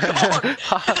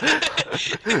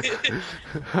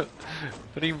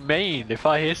What do you mean? If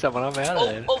I hear someone, I'm out of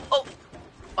there. Oh.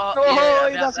 Oh,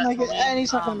 he about doesn't that, make it, Tommy. and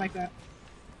he's not gonna make that.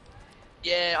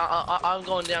 Yeah, I'm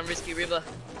going down Risky River.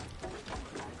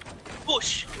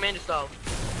 Bush, commander style.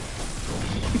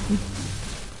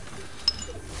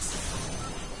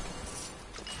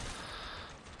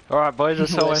 Alright boys,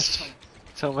 it's West.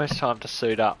 almost time to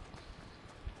suit up.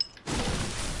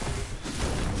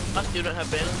 I still don't have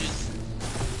bandages.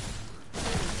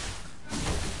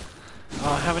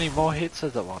 Oh, how many more hits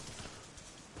does it want?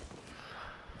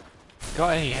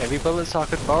 Got any heavy bullets I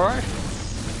could borrow?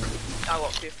 I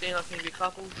got 15, I can give you a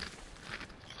couple.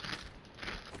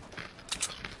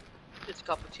 Just a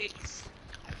couple ticks.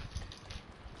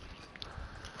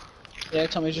 Yeah,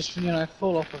 Tommy, just,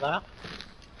 fall off of that.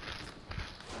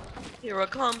 Here I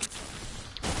come.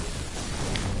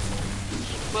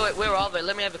 Wait, where are they?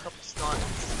 Let me have a couple of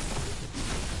snipes.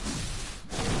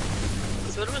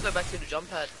 So we're gonna go back to the jump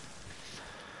pad.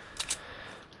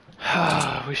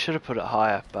 We should have put it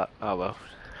higher, but oh well.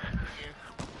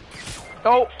 Yeah.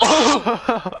 Oh!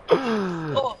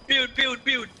 Oh,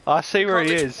 build. I see where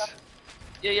he is.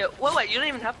 Yeah. Wait, you don't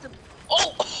even have to.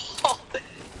 Oh!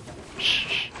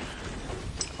 Shh.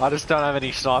 I just don't have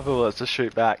any sniper bullets to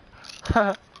shoot back.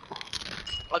 I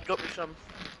dropped you some.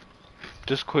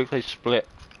 Just quickly split.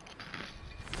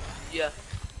 Yeah.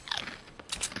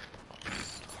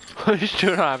 We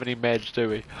still don't have any meds, do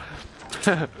we?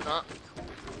 Nah.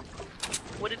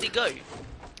 Where did he go?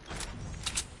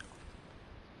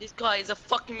 This guy is a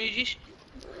fucking musician.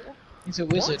 He's a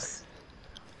wizard. What?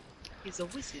 He's a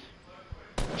wizard.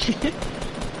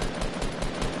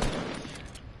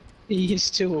 He is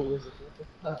still a wizard.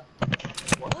 What?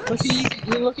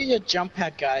 Look at your jump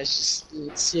pad guys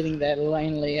just sitting there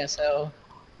lonely as hell.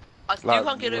 I still Like,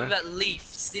 can't get over where? that leaf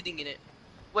sitting in it.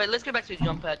 Wait, let's go back to the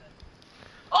jump pad.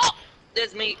 Oh!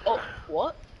 There's me. Oh,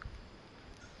 what?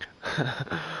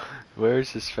 Where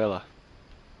is this fella?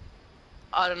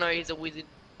 I don't know, he's a wizard.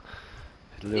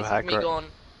 Little This is me hacker. gone.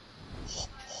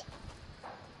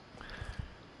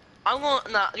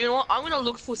 You know what? I'm gonna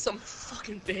look for some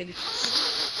fucking bandages.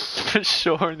 For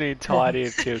sure in the entirety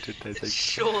of Tilted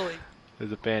Surely.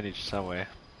 there's a bandage somewhere.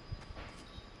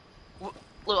 Look,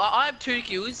 I have 2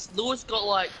 kills. Lewis got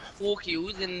like 4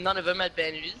 kills, and none of them had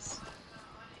bandages.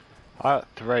 I got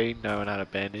 3, no one had a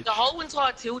bandage. The whole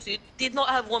entire Tilted did not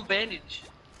have 1 bandage.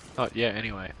 Not yet,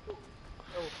 anyway. Oh,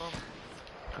 bum.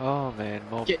 Oh man,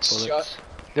 more Get bullets. shot.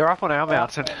 They're up on our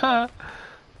mountain.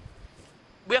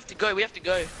 We have to go, we have to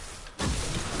go.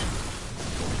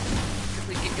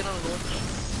 We get on the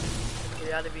launch.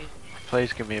 Get out of here.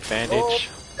 Please give me a bandage.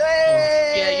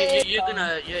 Yeah, you're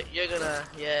gonna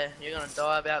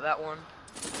die about that one.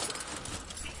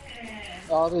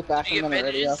 I'll be back You in a get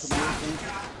minute already after bandages?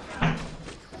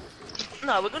 moving.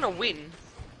 No, we're gonna win.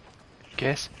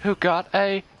 Guess who got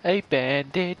a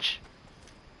bandage?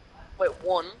 Wait,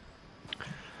 one.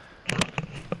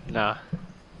 Nah.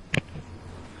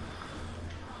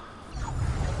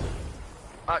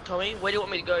 Alright, Tommy, where do you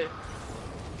want me to go?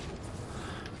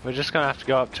 We're just gonna have to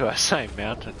go up to our same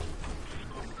mountain.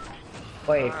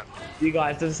 Wait, you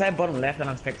guys, does it say bottom left that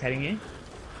I'm spectating you?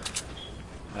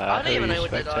 I don't who even are know you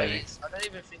what that spectating? is. I don't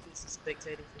even think it's a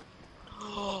spectator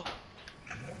thing.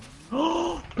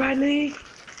 Oh, Bradley!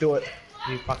 Do it.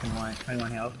 You fucking won't.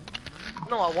 21 health.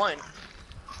 No, I won't.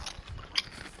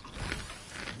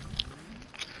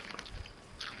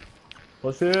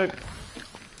 What's it?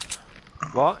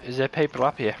 What? Is there people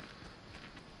up here?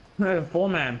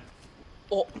 4-man.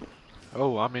 Oh,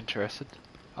 Oh, I'm interested.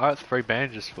 I got 3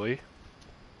 bandages for you.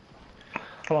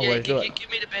 Come on, yeah, boys, do it. give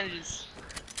me the bandages.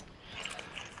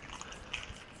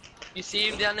 You see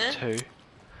him down there? 2.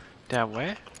 Down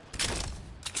where?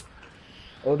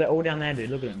 Oh, they're all down there, dude.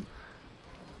 Look at them.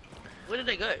 Where did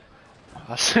they go?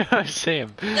 I see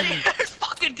him. They just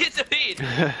fucking disappeared.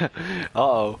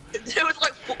 Uh-oh. There was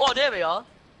like, oh, there we are.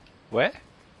 Where?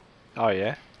 Oh,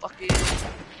 yeah. Fucking.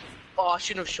 Oh, I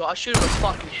shouldn't have shot. I shouldn't have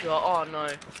fucking shot. Oh no.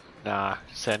 Nah,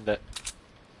 send it.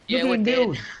 Yeah, Look at we're him dead.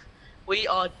 build. We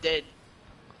are dead.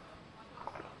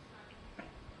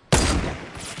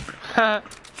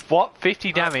 What?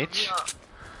 50 damage? Yeah.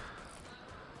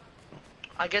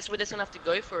 I guess we're just gonna have to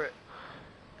go for it.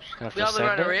 Just gonna have We to either send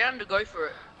run it? around to go for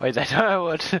it. Wait, they don't know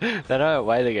what they don't know what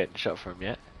way they're getting shot from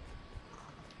yet.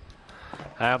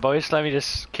 Hang on, boys, let me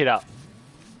just kit up.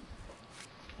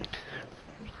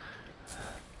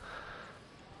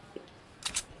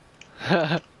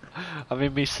 I'm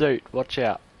in me suit, watch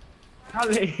out.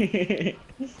 Bradley!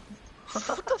 What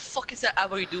the fuck is that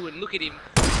Avo doing? Look at him.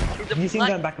 He's a You see him black,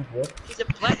 going back and forth? he's a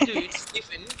black dude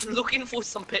sniffing, looking for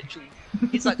some petrol.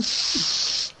 He's like.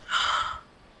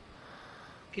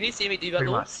 Can you see me do that,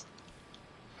 Pretty much. Lawrence?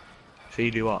 So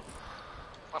you do what?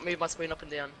 Like move my screen up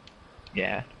and down.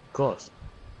 Yeah, of course.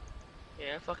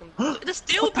 Yeah, fucking. The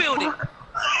steel building!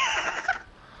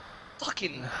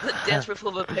 Fucking desperate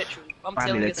for the petrol. I'm Bradley,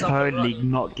 telling they're you something totally right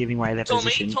not giving away their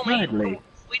position. Bradley.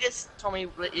 we just, Tommy,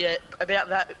 yeah, about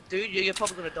that, dude, you're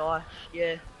probably gonna die.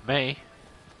 Yeah, Me?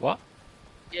 What?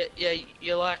 yeah,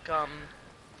 you're like, well,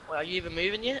 are you even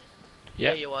moving yet?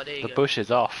 Yep. Yeah, you are, there you The go. bush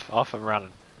is off and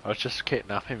running. I was just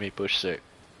kitting up in me bush suit.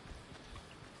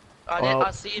 Well,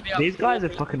 I see about these guys are 4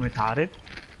 people. fucking retarded.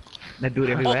 They do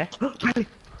it everywhere. Bradley!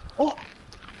 Oh!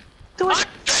 Do it!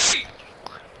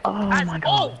 Oh my god.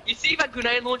 Oh, you see that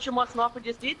grenade launcher my sniper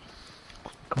just did?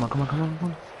 Come on, come on, come on,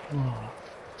 come on.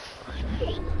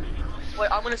 Oh.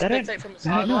 Wait, I'm gonna They don't, spectate from the they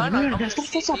don't know, sideline. no, I'm no, gonna stop,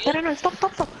 sit stop, stop, here. they don't know, stop,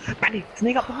 stop, stop. Bradley,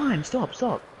 sneak up behind, stop,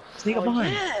 stop. Sneak up Oh,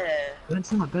 behind. yeah. Don't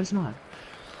snipe, don't snipe.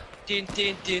 Din,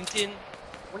 din, din, din.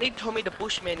 We need Tommy the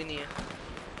Bushman in here.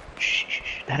 Shh, shh,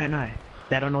 shh, they don't know.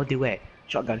 They don't know the way.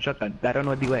 Shotgun, shotgun, they don't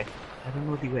know the way. They don't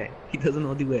know the way. He doesn't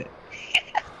know the way.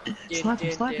 Din, Snipe him,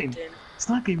 din, snipe din, him. din.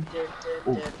 Snipe him. Din, din,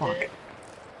 Oh, din, fuck. din.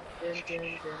 Din, din,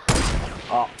 din.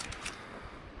 Oh,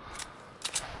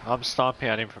 I'm stomping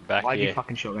at him from back why'd you here.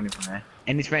 fucking shotgun him from there?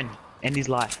 End his friend. End his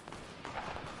life.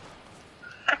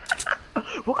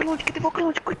 Rocket launch, get the rocket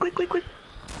launch, quick, quick, quick, quick.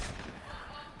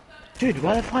 Dude,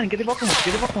 while they're flying, get the rocket launch,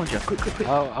 get the rocket launcher, quick, quick, quick.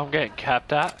 Oh, I'm getting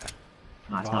capped at.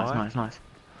 Nice, Right. nice, nice, nice.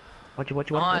 Watch it,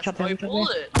 watch it, Nice, watch out there, no watch out there.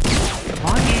 bullet.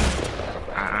 Behind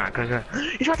you. Go, go.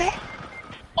 He's right there.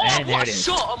 Oh, And there what it is.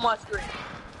 shot on my screen?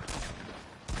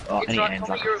 Oh, It's and he right, ends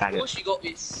Tommy, like you're a of faggot. course you got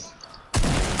this.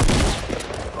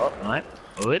 Oh, right.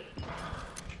 Good.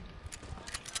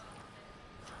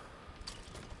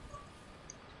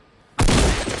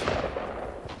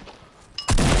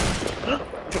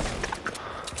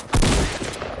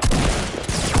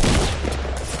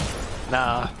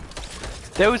 Nah.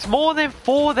 There was more than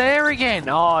 4 there again.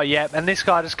 Oh, yep. And this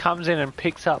guy just comes in and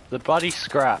picks up the bloody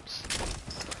scraps.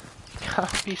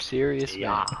 Can't be serious,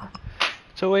 man.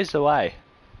 It's always the way.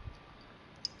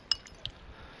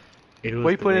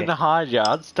 We put in the hard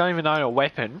yards, don't even own a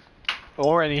weapon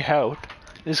or any health.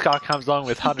 This guy comes along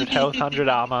with 100 health, 100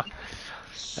 armor,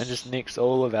 and just nicks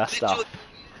all of our stuff.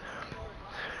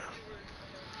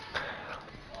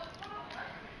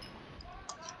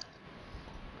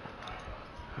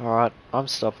 Alright, I'm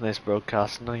stopping this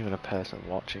broadcast. Not even a person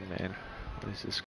watching, man. What is this?